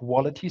predictive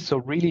quality. So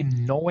really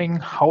knowing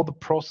how the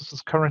process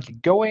is currently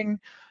going,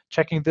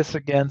 checking this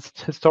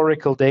against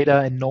historical data,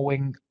 and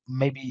knowing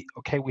maybe,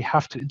 okay, we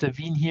have to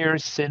intervene here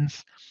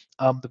since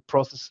the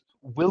process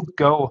will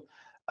go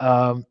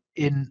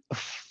in a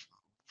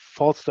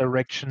false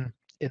direction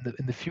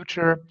in the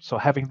future. So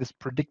having this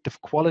predictive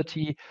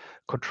quality,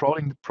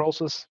 controlling the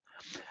process,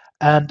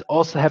 and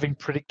also having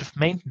predictive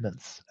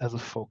maintenance as a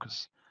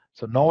focus.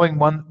 So knowing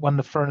when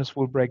the furnace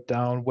will break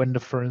down, when the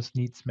furnace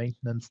needs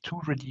maintenance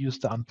to reduce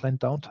the unplanned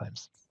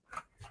downtimes.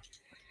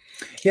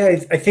 Yeah,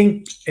 I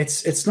think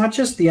it's not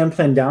just the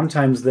unplanned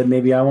downtimes that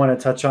maybe I want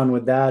to touch on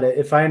with that,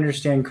 if I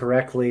understand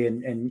correctly,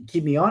 and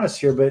keep me honest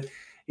here, but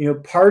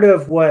part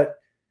of what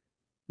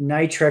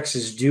Nitrex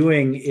is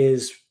doing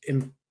is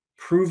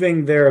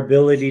improving their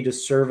ability to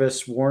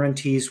service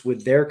warranties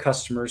with their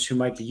customers who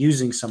might be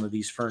using some of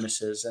these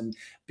furnaces, and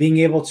being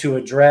able to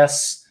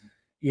address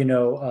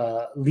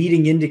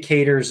leading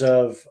indicators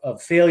of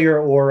failure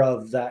or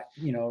of that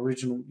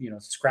original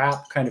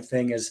scrap kind of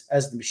thing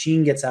as the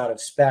machine gets out of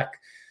spec.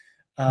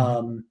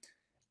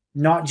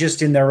 Not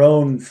just in their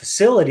own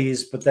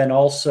facilities, but then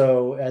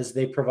also as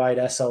they provide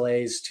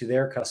SLAs to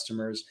their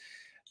customers.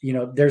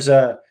 There's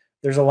a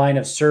line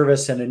of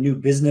service and a new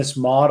business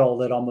model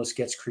that almost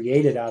gets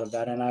created out of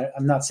that. And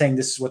I'm not saying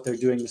this is what they're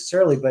doing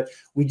necessarily, but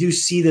we do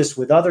see this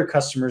with other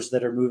customers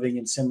that are moving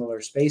in similar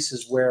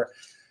spaces where,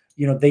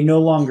 they no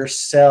longer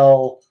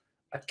sell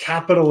a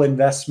capital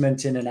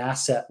investment in an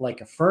asset like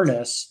a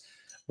furnace,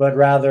 but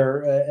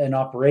rather an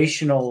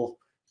operational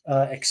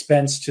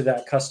expense to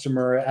that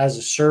customer as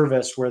a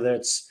service, whether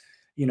it's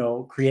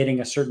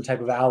creating a certain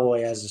type of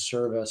alloy as a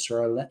service,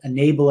 or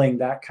enabling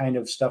that kind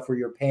of stuff where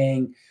you're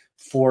paying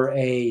for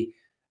a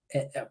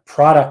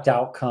product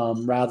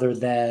outcome rather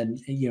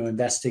than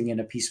investing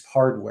in a piece of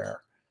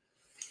hardware.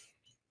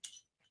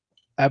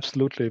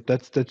 Absolutely,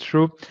 that's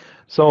true.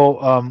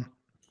 So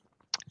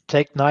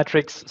take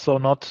Nitrex, so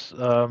not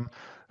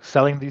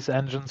selling these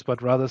engines,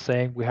 but rather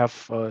saying we have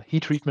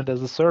heat treatment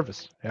as a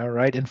service. Yeah,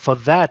 right. And for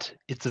that,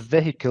 it's a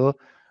vehicle.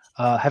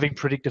 Having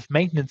predictive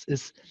maintenance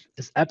is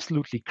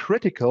absolutely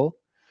critical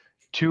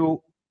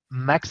to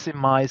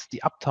maximize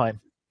the uptime.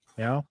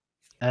 Yeah,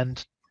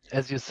 and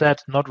as you said,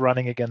 not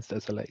running against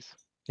SLAs.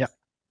 Yeah.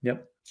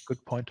 Yep.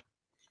 Good point.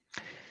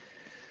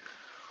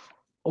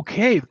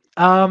 Okay.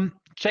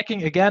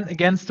 Checking again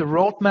against the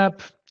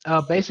roadmap.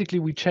 Basically,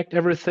 we checked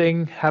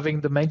everything,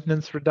 having the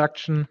maintenance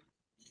reduction,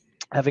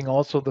 having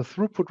also the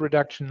throughput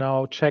reduction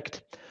now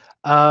checked.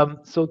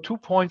 So 2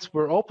 points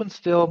were open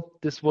still.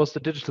 This was the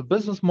digital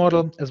business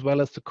model as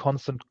well as the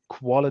constant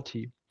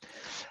quality.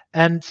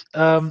 And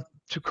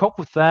to cope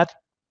with that,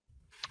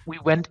 we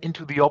went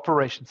into the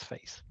operations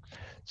phase.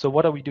 So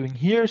what are we doing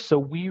here? So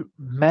we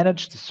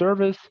manage the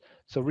service,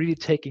 so really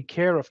taking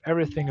care of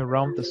everything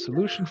around the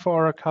solution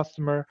for our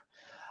customer.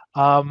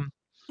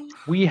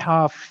 We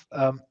have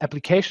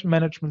application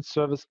management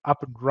service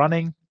up and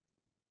running.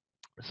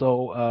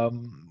 So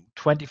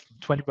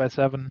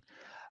 20/7.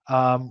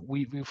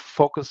 We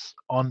focus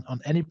on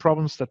any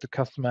problems that the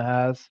customer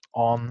has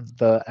on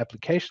the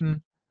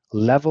application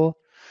level.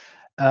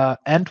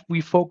 And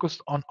we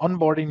focused on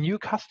onboarding new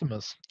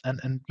customers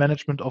and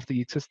management of the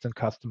existing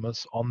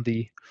customers on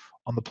the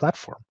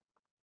platform.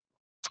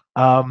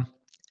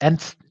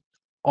 And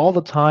all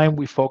the time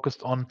we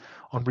focused on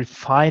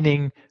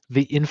refining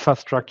the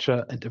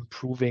infrastructure and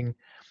improving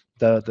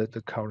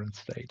the current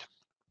state.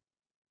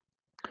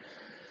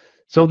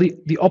 So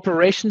the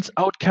operations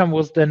outcome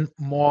was then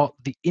more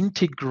the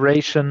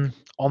integration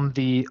on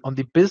the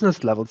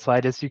business level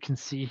side, as you can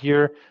see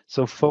here.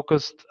 So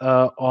focused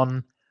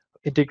on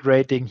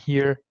integrating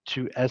here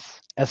to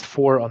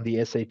S4 on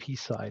the SAP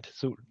side.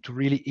 So to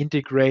really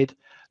integrate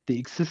the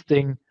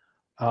existing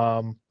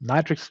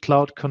Nitrex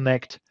Cloud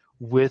Connect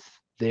with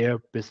their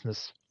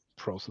business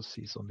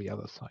processes on the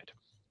other side.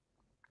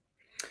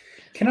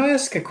 Can I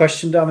ask a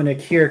question,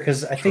 Dominic, here?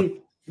 Because I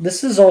think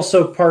this is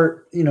also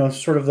part,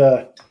 sort of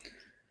the,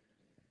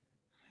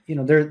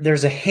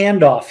 there's a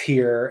handoff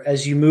here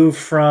as you move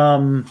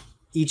from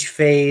each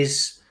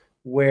phase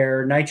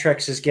where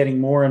Nitrex is getting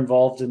more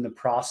involved in the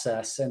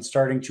process and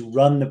starting to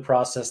run the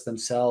process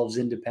themselves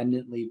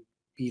independently,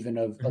 even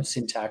of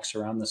syntax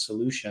around the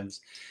solutions.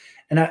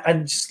 And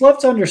I'd just love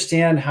to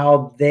understand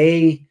how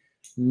they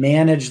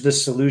manage the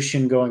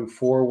solution going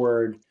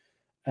forward.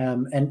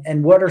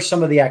 And what are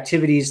some of the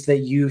activities that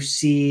you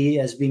see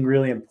as being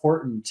really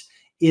important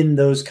in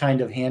those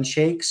kind of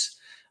handshakes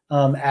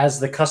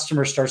as the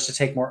customer starts to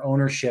take more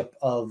ownership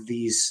of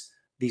these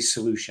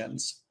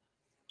solutions?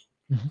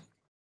 Mm-hmm.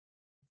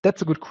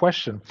 That's a good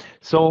question.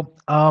 So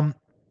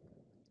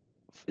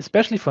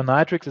especially for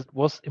Nitrex, it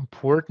was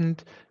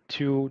important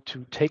to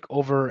take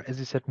over, as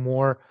you said,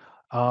 more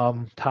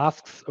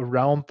tasks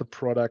around the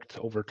product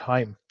over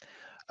time.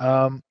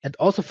 And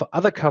also for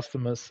other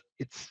customers,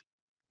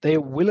 they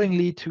are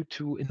willingly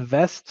to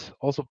invest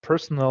also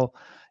personal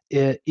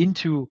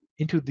into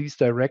these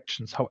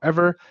directions.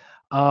 However,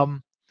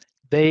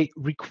 they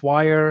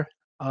require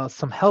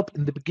some help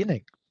in the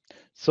beginning.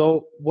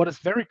 So what is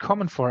very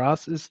common for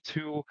us is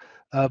to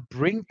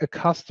bring a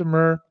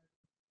customer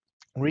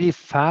really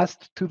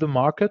fast to the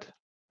market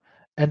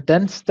and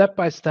then step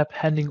by step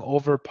handing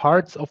over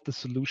parts of the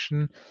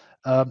solution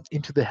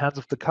into the hands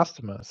of the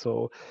customer.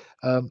 So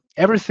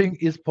everything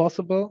is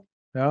possible.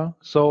 Yeah.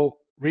 So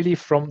really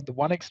from the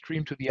one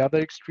extreme to the other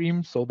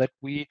extreme, so that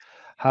we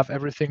have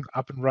everything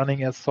up and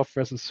running as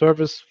software as a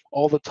service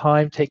all the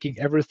time, taking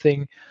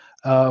everything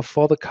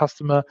for the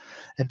customer.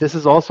 And this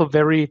is also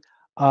very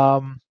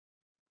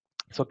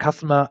so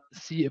customer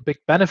see a big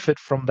benefit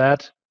from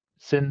that,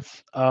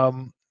 since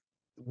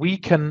we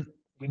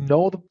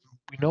know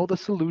the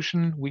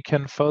solution, we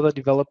can further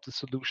develop the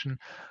solution.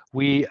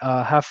 We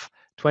have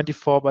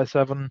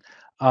 24/7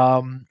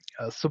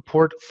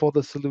 support for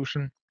the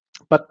solution,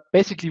 but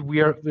basically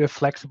we are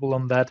flexible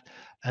on that.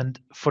 And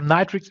for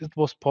Nitrex, it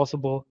was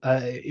possible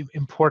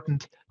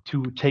important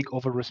to take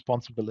over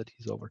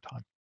responsibilities over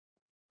time.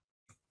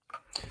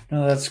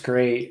 No, that's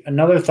great.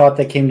 Another thought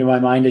that came to my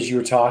mind as you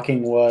were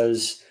talking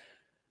was,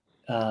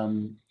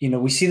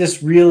 we see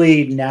this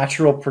really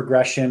natural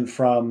progression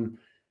from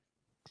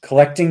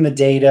collecting the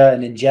data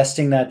and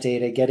ingesting that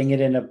data, getting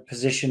it in a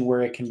position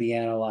where it can be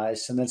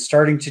analyzed, and then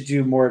starting to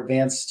do more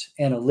advanced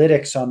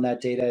analytics on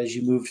that data as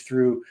you move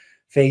through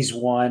phase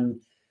one,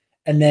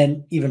 and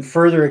then even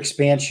further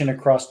expansion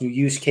across new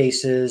use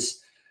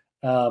cases,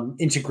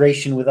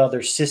 integration with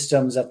other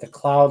systems at the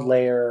cloud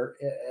layer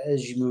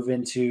as you move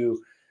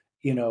into,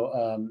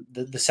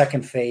 the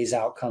second phase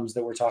outcomes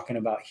that we're talking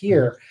about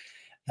here.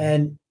 Mm-hmm.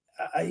 And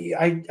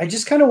I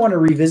just kind of want to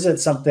revisit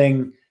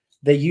something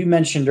that you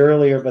mentioned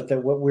earlier, but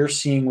that what we're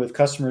seeing with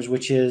customers,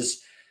 which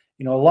is,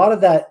 a lot of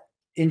that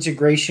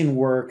integration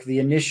work, the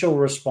initial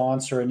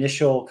response or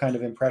initial kind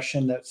of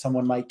impression that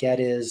someone might get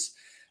is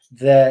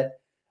that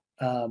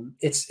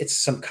it's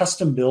some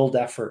custom build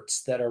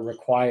efforts that are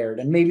required.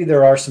 And maybe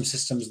there are some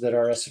systems that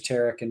are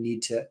esoteric and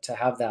need to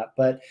have that.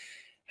 But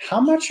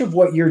how much of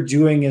what you're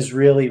doing is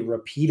really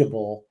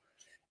repeatable?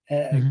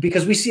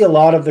 Because we see a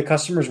lot of the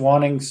customers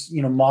wanting,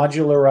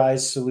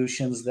 modularized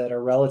solutions that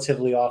are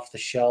relatively off the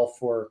shelf,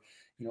 or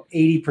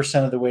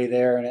 80% of the way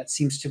there, and it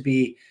seems to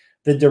be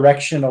the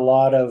direction a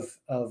lot of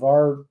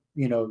our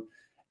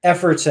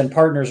efforts and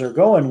partners are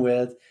going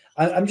with.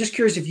 I'm just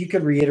curious if you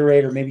could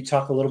reiterate or maybe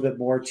talk a little bit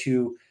more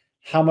to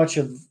how much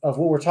of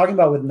what we're talking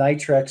about with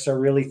Nitrex are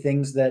really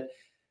things that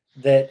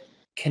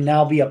can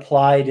now be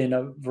applied in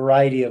a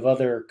variety of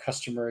other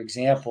customer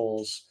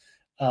examples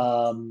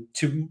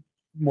to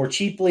more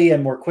cheaply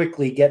and more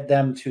quickly get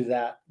them to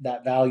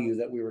that value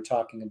that we were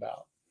talking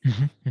about.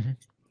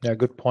 Yeah,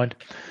 good point.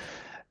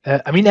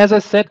 I mean, as I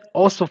said,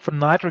 also for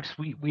Nitrex,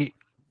 we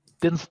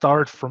didn't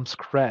start from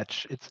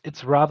scratch.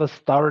 It's rather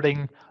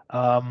starting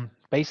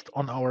based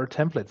on our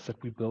templates that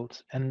we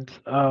built, and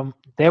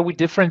there we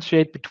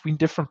differentiate between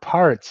different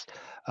parts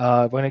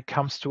when it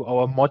comes to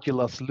our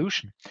modular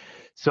solution.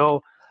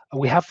 So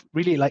we have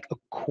really like a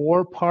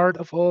core part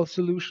of our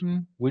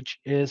solution, which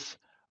is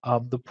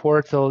the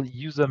portal,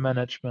 user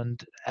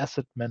management,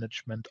 asset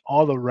management,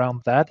 all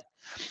around that.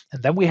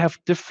 And then we have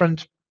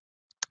different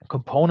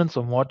components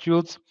or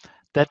modules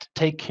that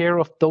take care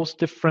of those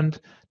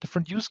different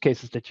use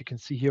cases that you can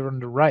see here on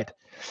the right.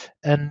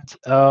 And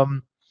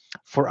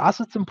for us,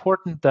 it's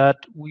important that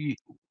we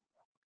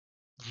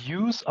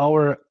use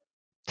our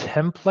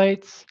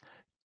templates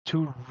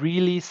to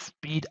really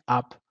speed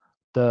up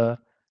the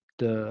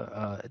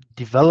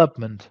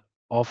development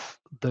of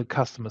the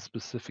customer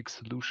specific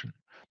solution,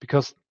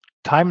 because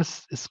time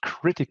is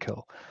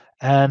critical,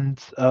 and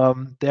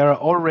there are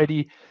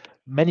already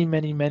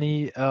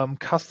many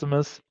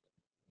customers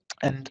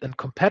and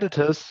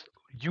competitors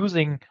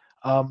using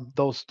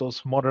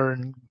those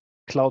modern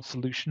cloud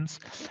solutions.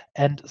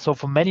 And so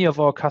for many of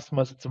our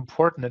customers, it's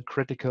important and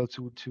critical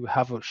to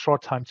have a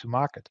short time to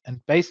market.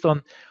 And based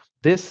on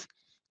this,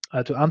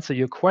 to answer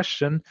your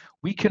question,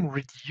 we can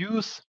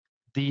reduce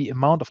the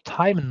amount of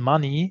time and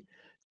money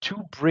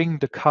to bring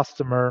the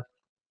customer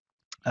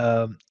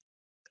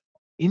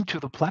into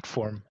the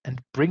platform and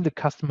bring the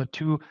customer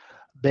to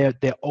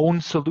their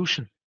own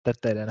solution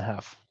that they then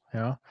have.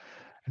 Yeah,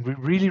 and we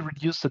really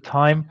reduce the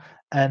time,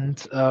 and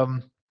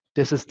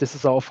this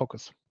is our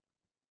focus.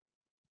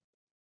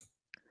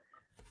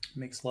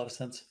 Makes a lot of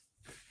sense.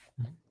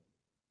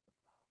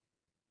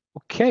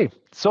 Okay,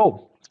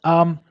 so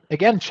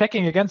again,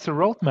 checking against the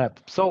roadmap.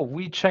 So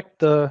we checked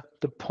the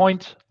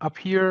point up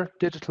here,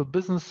 digital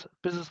business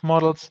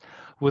models,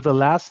 with the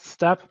last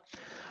step,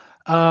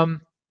 and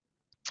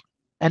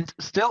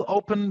still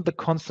open the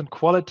constant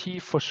quality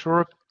for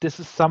sure. This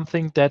is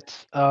something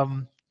that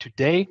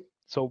today,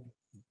 so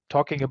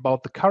talking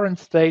about the current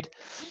state,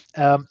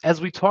 as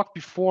we talked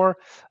before,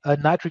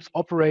 Nitrex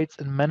operates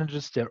and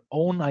manages their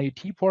own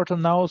IoT portal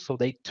now, so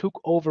they took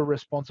over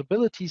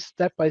responsibilities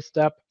step by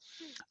step.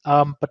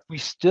 But we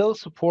still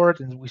support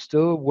and we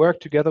still work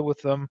together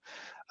with them,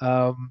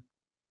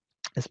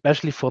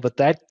 especially for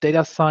the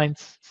data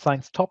science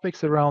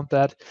topics around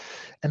that.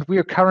 And we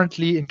are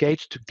currently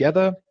engaged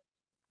together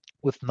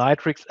with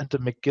Nitrex and the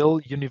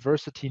McGill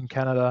University in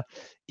Canada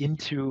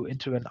into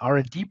an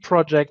R&D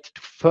project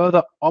to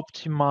further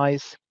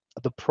optimize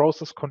the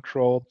process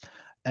control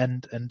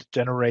and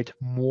generate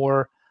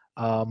more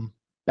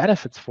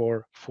benefits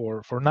for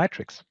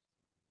Nitrex.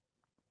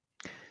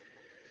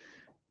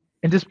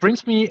 And this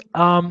brings me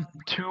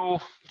to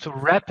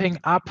wrapping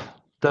up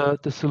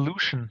the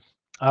solution.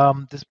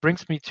 This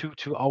brings me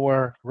to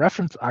our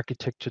reference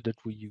architecture that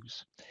we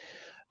use.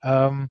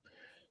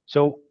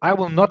 So I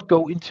will not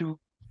go into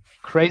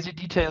crazy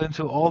detail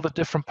into all the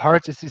different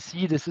parts. As you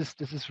see, this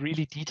is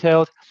really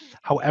detailed.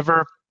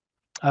 However,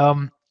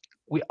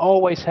 we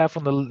always have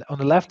on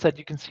the left side,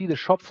 you can see the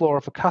shop floor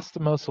of a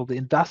customer, so the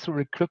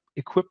industrial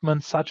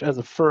equipment such as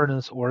a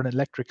furnace or an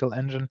electrical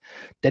engine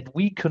that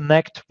we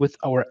connect with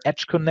our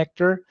edge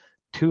connector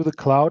to the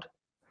cloud.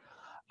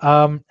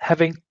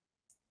 Having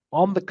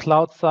on the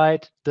cloud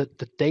side the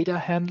data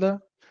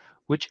handler,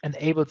 which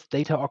enables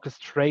data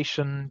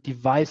orchestration,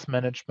 device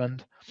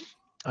management,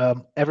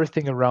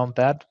 everything around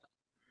that.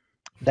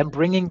 Then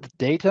bringing the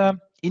data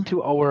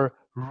into our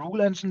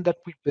rule engine that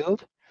we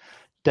built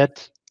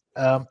that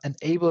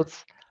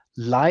enables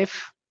live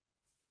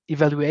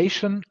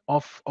evaluation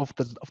of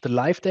the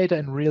live data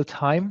in real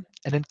time.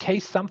 And in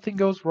case something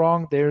goes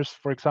wrong, there's,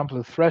 for example,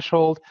 a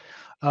threshold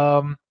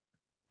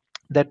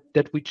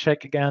that we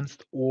check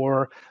against,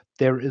 or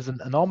there is an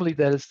anomaly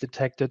that is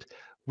detected,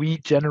 we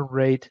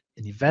generate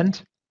an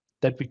event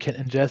that we can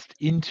ingest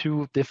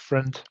into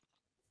different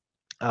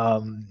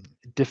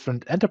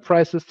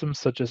enterprise systems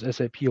such as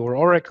SAP or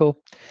Oracle.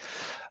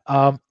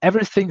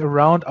 Everything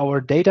around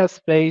our data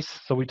space,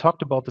 so we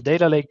talked about the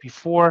data lake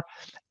before,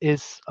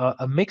 is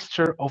a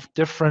mixture of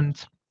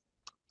different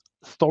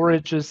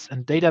storages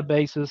and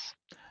database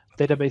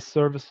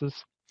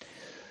services.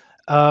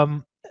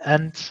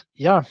 And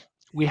yeah,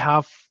 we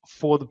have,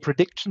 for the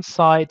prediction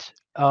side,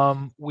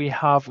 we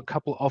have a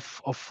couple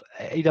of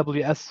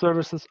AWS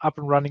services up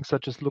and running,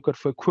 such as Lookout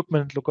for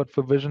Equipment, Lookout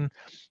for Vision,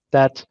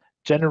 that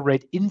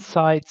generate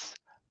insights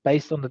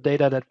based on the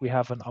data that we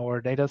have in our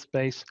data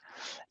space.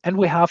 And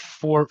we have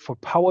for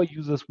power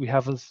users, we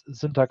have a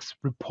Syntax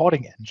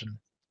reporting engine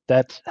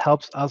that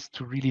helps us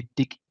to really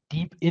dig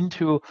deep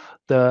into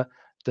the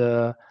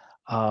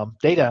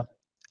data,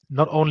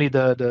 not only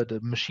the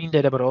machine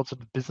data, but also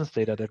the business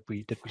data that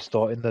we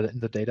store in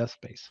the data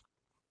space.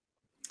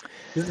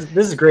 This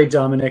is great,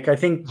 Dominic. I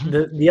think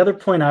the other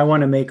point I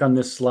want to make on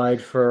this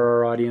slide for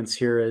our audience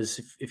here is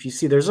if you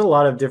see, there's a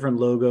lot of different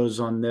logos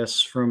on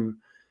this from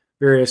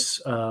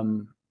various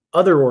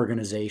other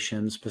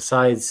organizations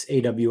besides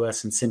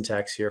AWS and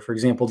Syntax here. For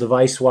example,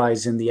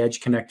 DeviceWise in the Edge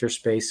connector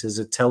space is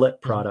a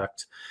Telit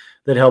product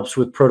that helps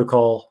with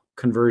protocol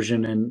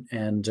conversion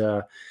and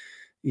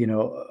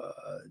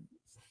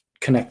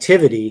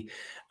connectivity.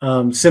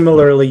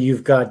 Similarly,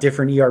 you've got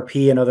different ERP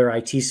and other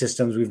IT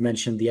systems. We've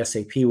mentioned the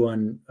SAP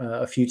one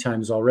a few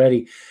times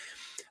already.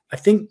 I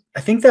think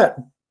that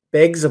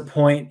begs a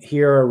point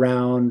here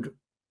around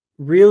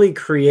really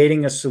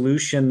creating a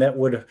solution that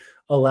would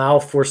allow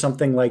for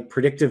something like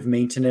predictive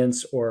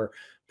maintenance or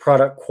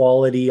product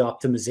quality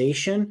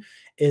optimization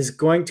is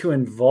going to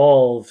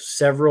involve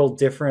several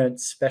different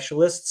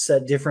specialists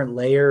at different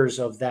layers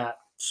of that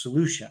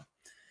solution.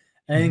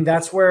 And I think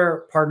that's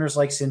where partners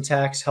like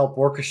Syntax help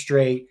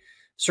orchestrate,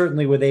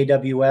 certainly with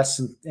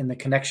AWS and the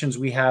connections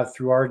we have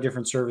through our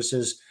different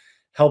services,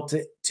 help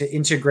to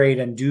integrate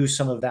and do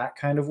some of that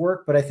kind of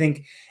work. But I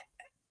think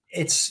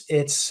it's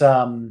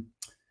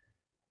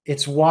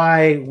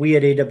why we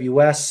at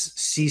AWS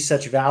see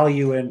such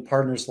value in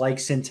partners like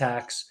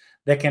Syntax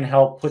that can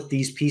help put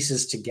these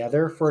pieces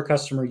together for a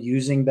customer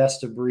using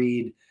best of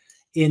breed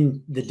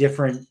in the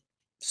different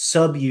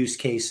sub-use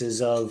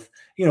cases of,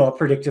 a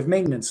predictive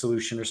maintenance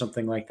solution or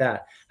something like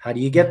that. How do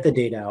you get the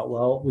data out?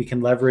 Well, we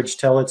can leverage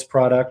Telit's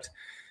product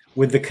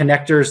with the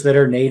connectors that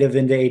are native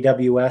into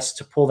AWS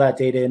to pull that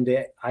data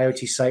into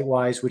IoT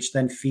Sitewise, which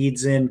then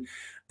feeds in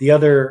the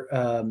other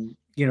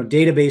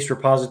database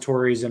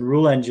repositories and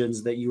rule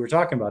engines that you were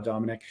talking about,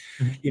 Dominic.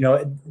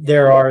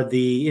 There are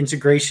the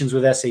integrations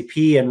with SAP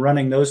and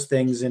running those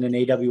things in an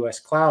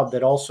AWS cloud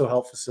that also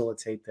help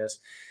facilitate this.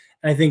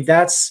 And I think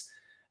that's,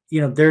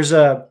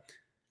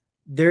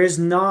 there is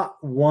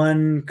not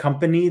one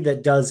company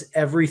that does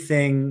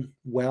everything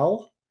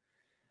well,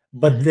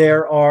 but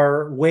there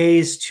are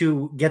ways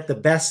to get the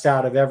best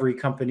out of every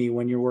company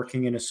when you're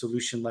working in a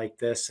solution like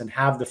this and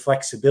have the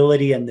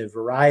flexibility and the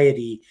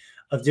variety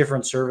of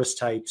different service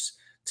types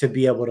to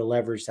be able to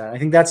leverage that. I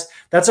think that's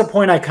a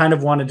point I kind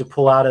of wanted to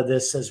pull out of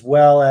this, as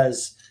well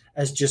as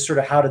just sort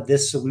of how did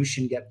this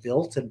solution get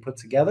built and put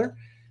together.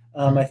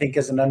 I think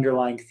as an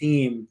underlying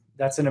theme,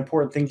 that's an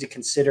important thing to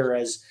consider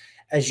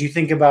as you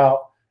think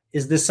about,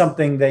 is this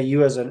something that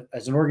you as an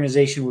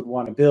organization would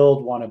want to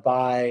build, want to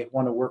buy,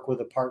 want to work with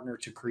a partner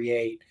to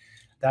create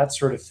that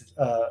sort of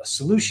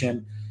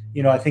solution?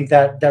 I think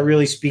that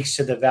really speaks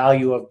to the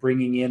value of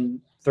bringing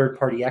in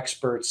third-party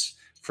experts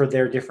for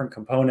their different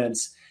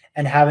components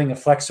and having a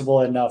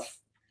flexible enough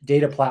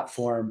data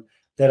platform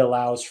that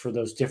allows for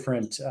those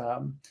different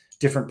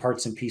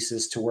parts and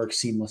pieces to work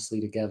seamlessly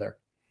together.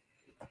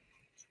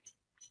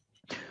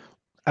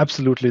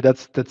 Absolutely,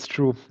 that's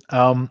true.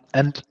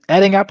 And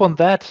adding up on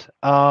that,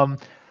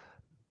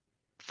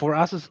 for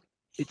us,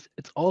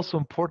 it's also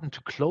important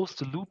to close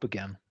the loop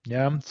again.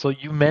 Yeah. So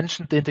you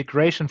mentioned the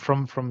integration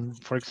from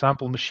for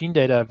example, machine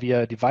data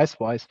via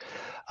DeviceWise,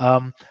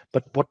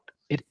 but what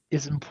it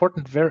is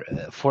important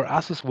for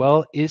us as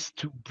well is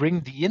to bring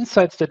the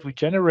insights that we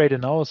generate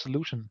in our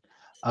solution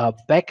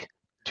back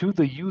to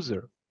the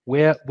user,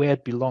 where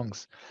it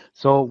belongs.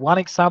 So one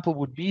example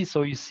would be,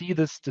 so you see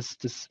this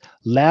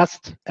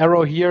last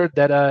arrow here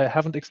that I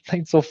haven't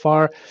explained so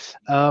far.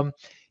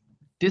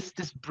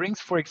 This brings,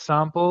 for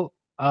example,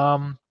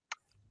 a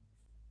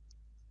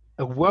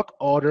work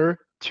order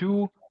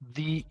to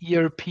the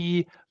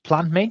ERP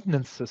plant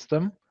maintenance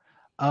system.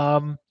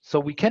 So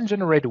we can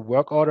generate a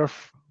work order.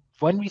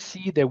 When we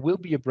see there will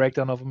be a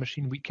breakdown of a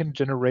machine, we can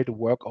generate a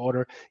work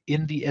order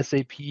in the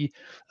SAP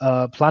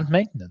plant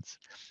maintenance.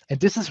 And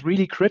this is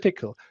really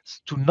critical,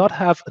 to not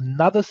have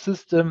another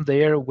system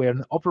there where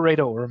an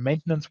operator or a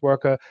maintenance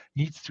worker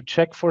needs to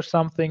check for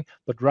something,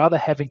 but rather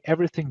having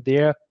everything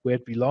there where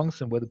it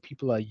belongs and where the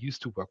people are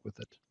used to work with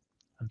it.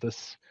 And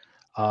this,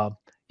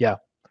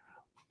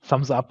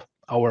 sums up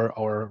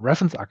our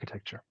reference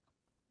architecture.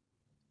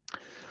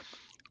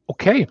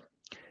 Okay,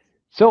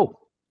 so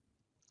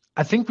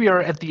I think we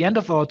are at the end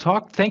of our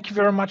talk. Thank you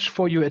very much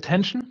for your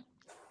attention,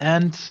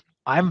 and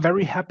I'm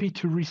very happy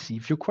to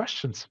receive your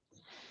questions.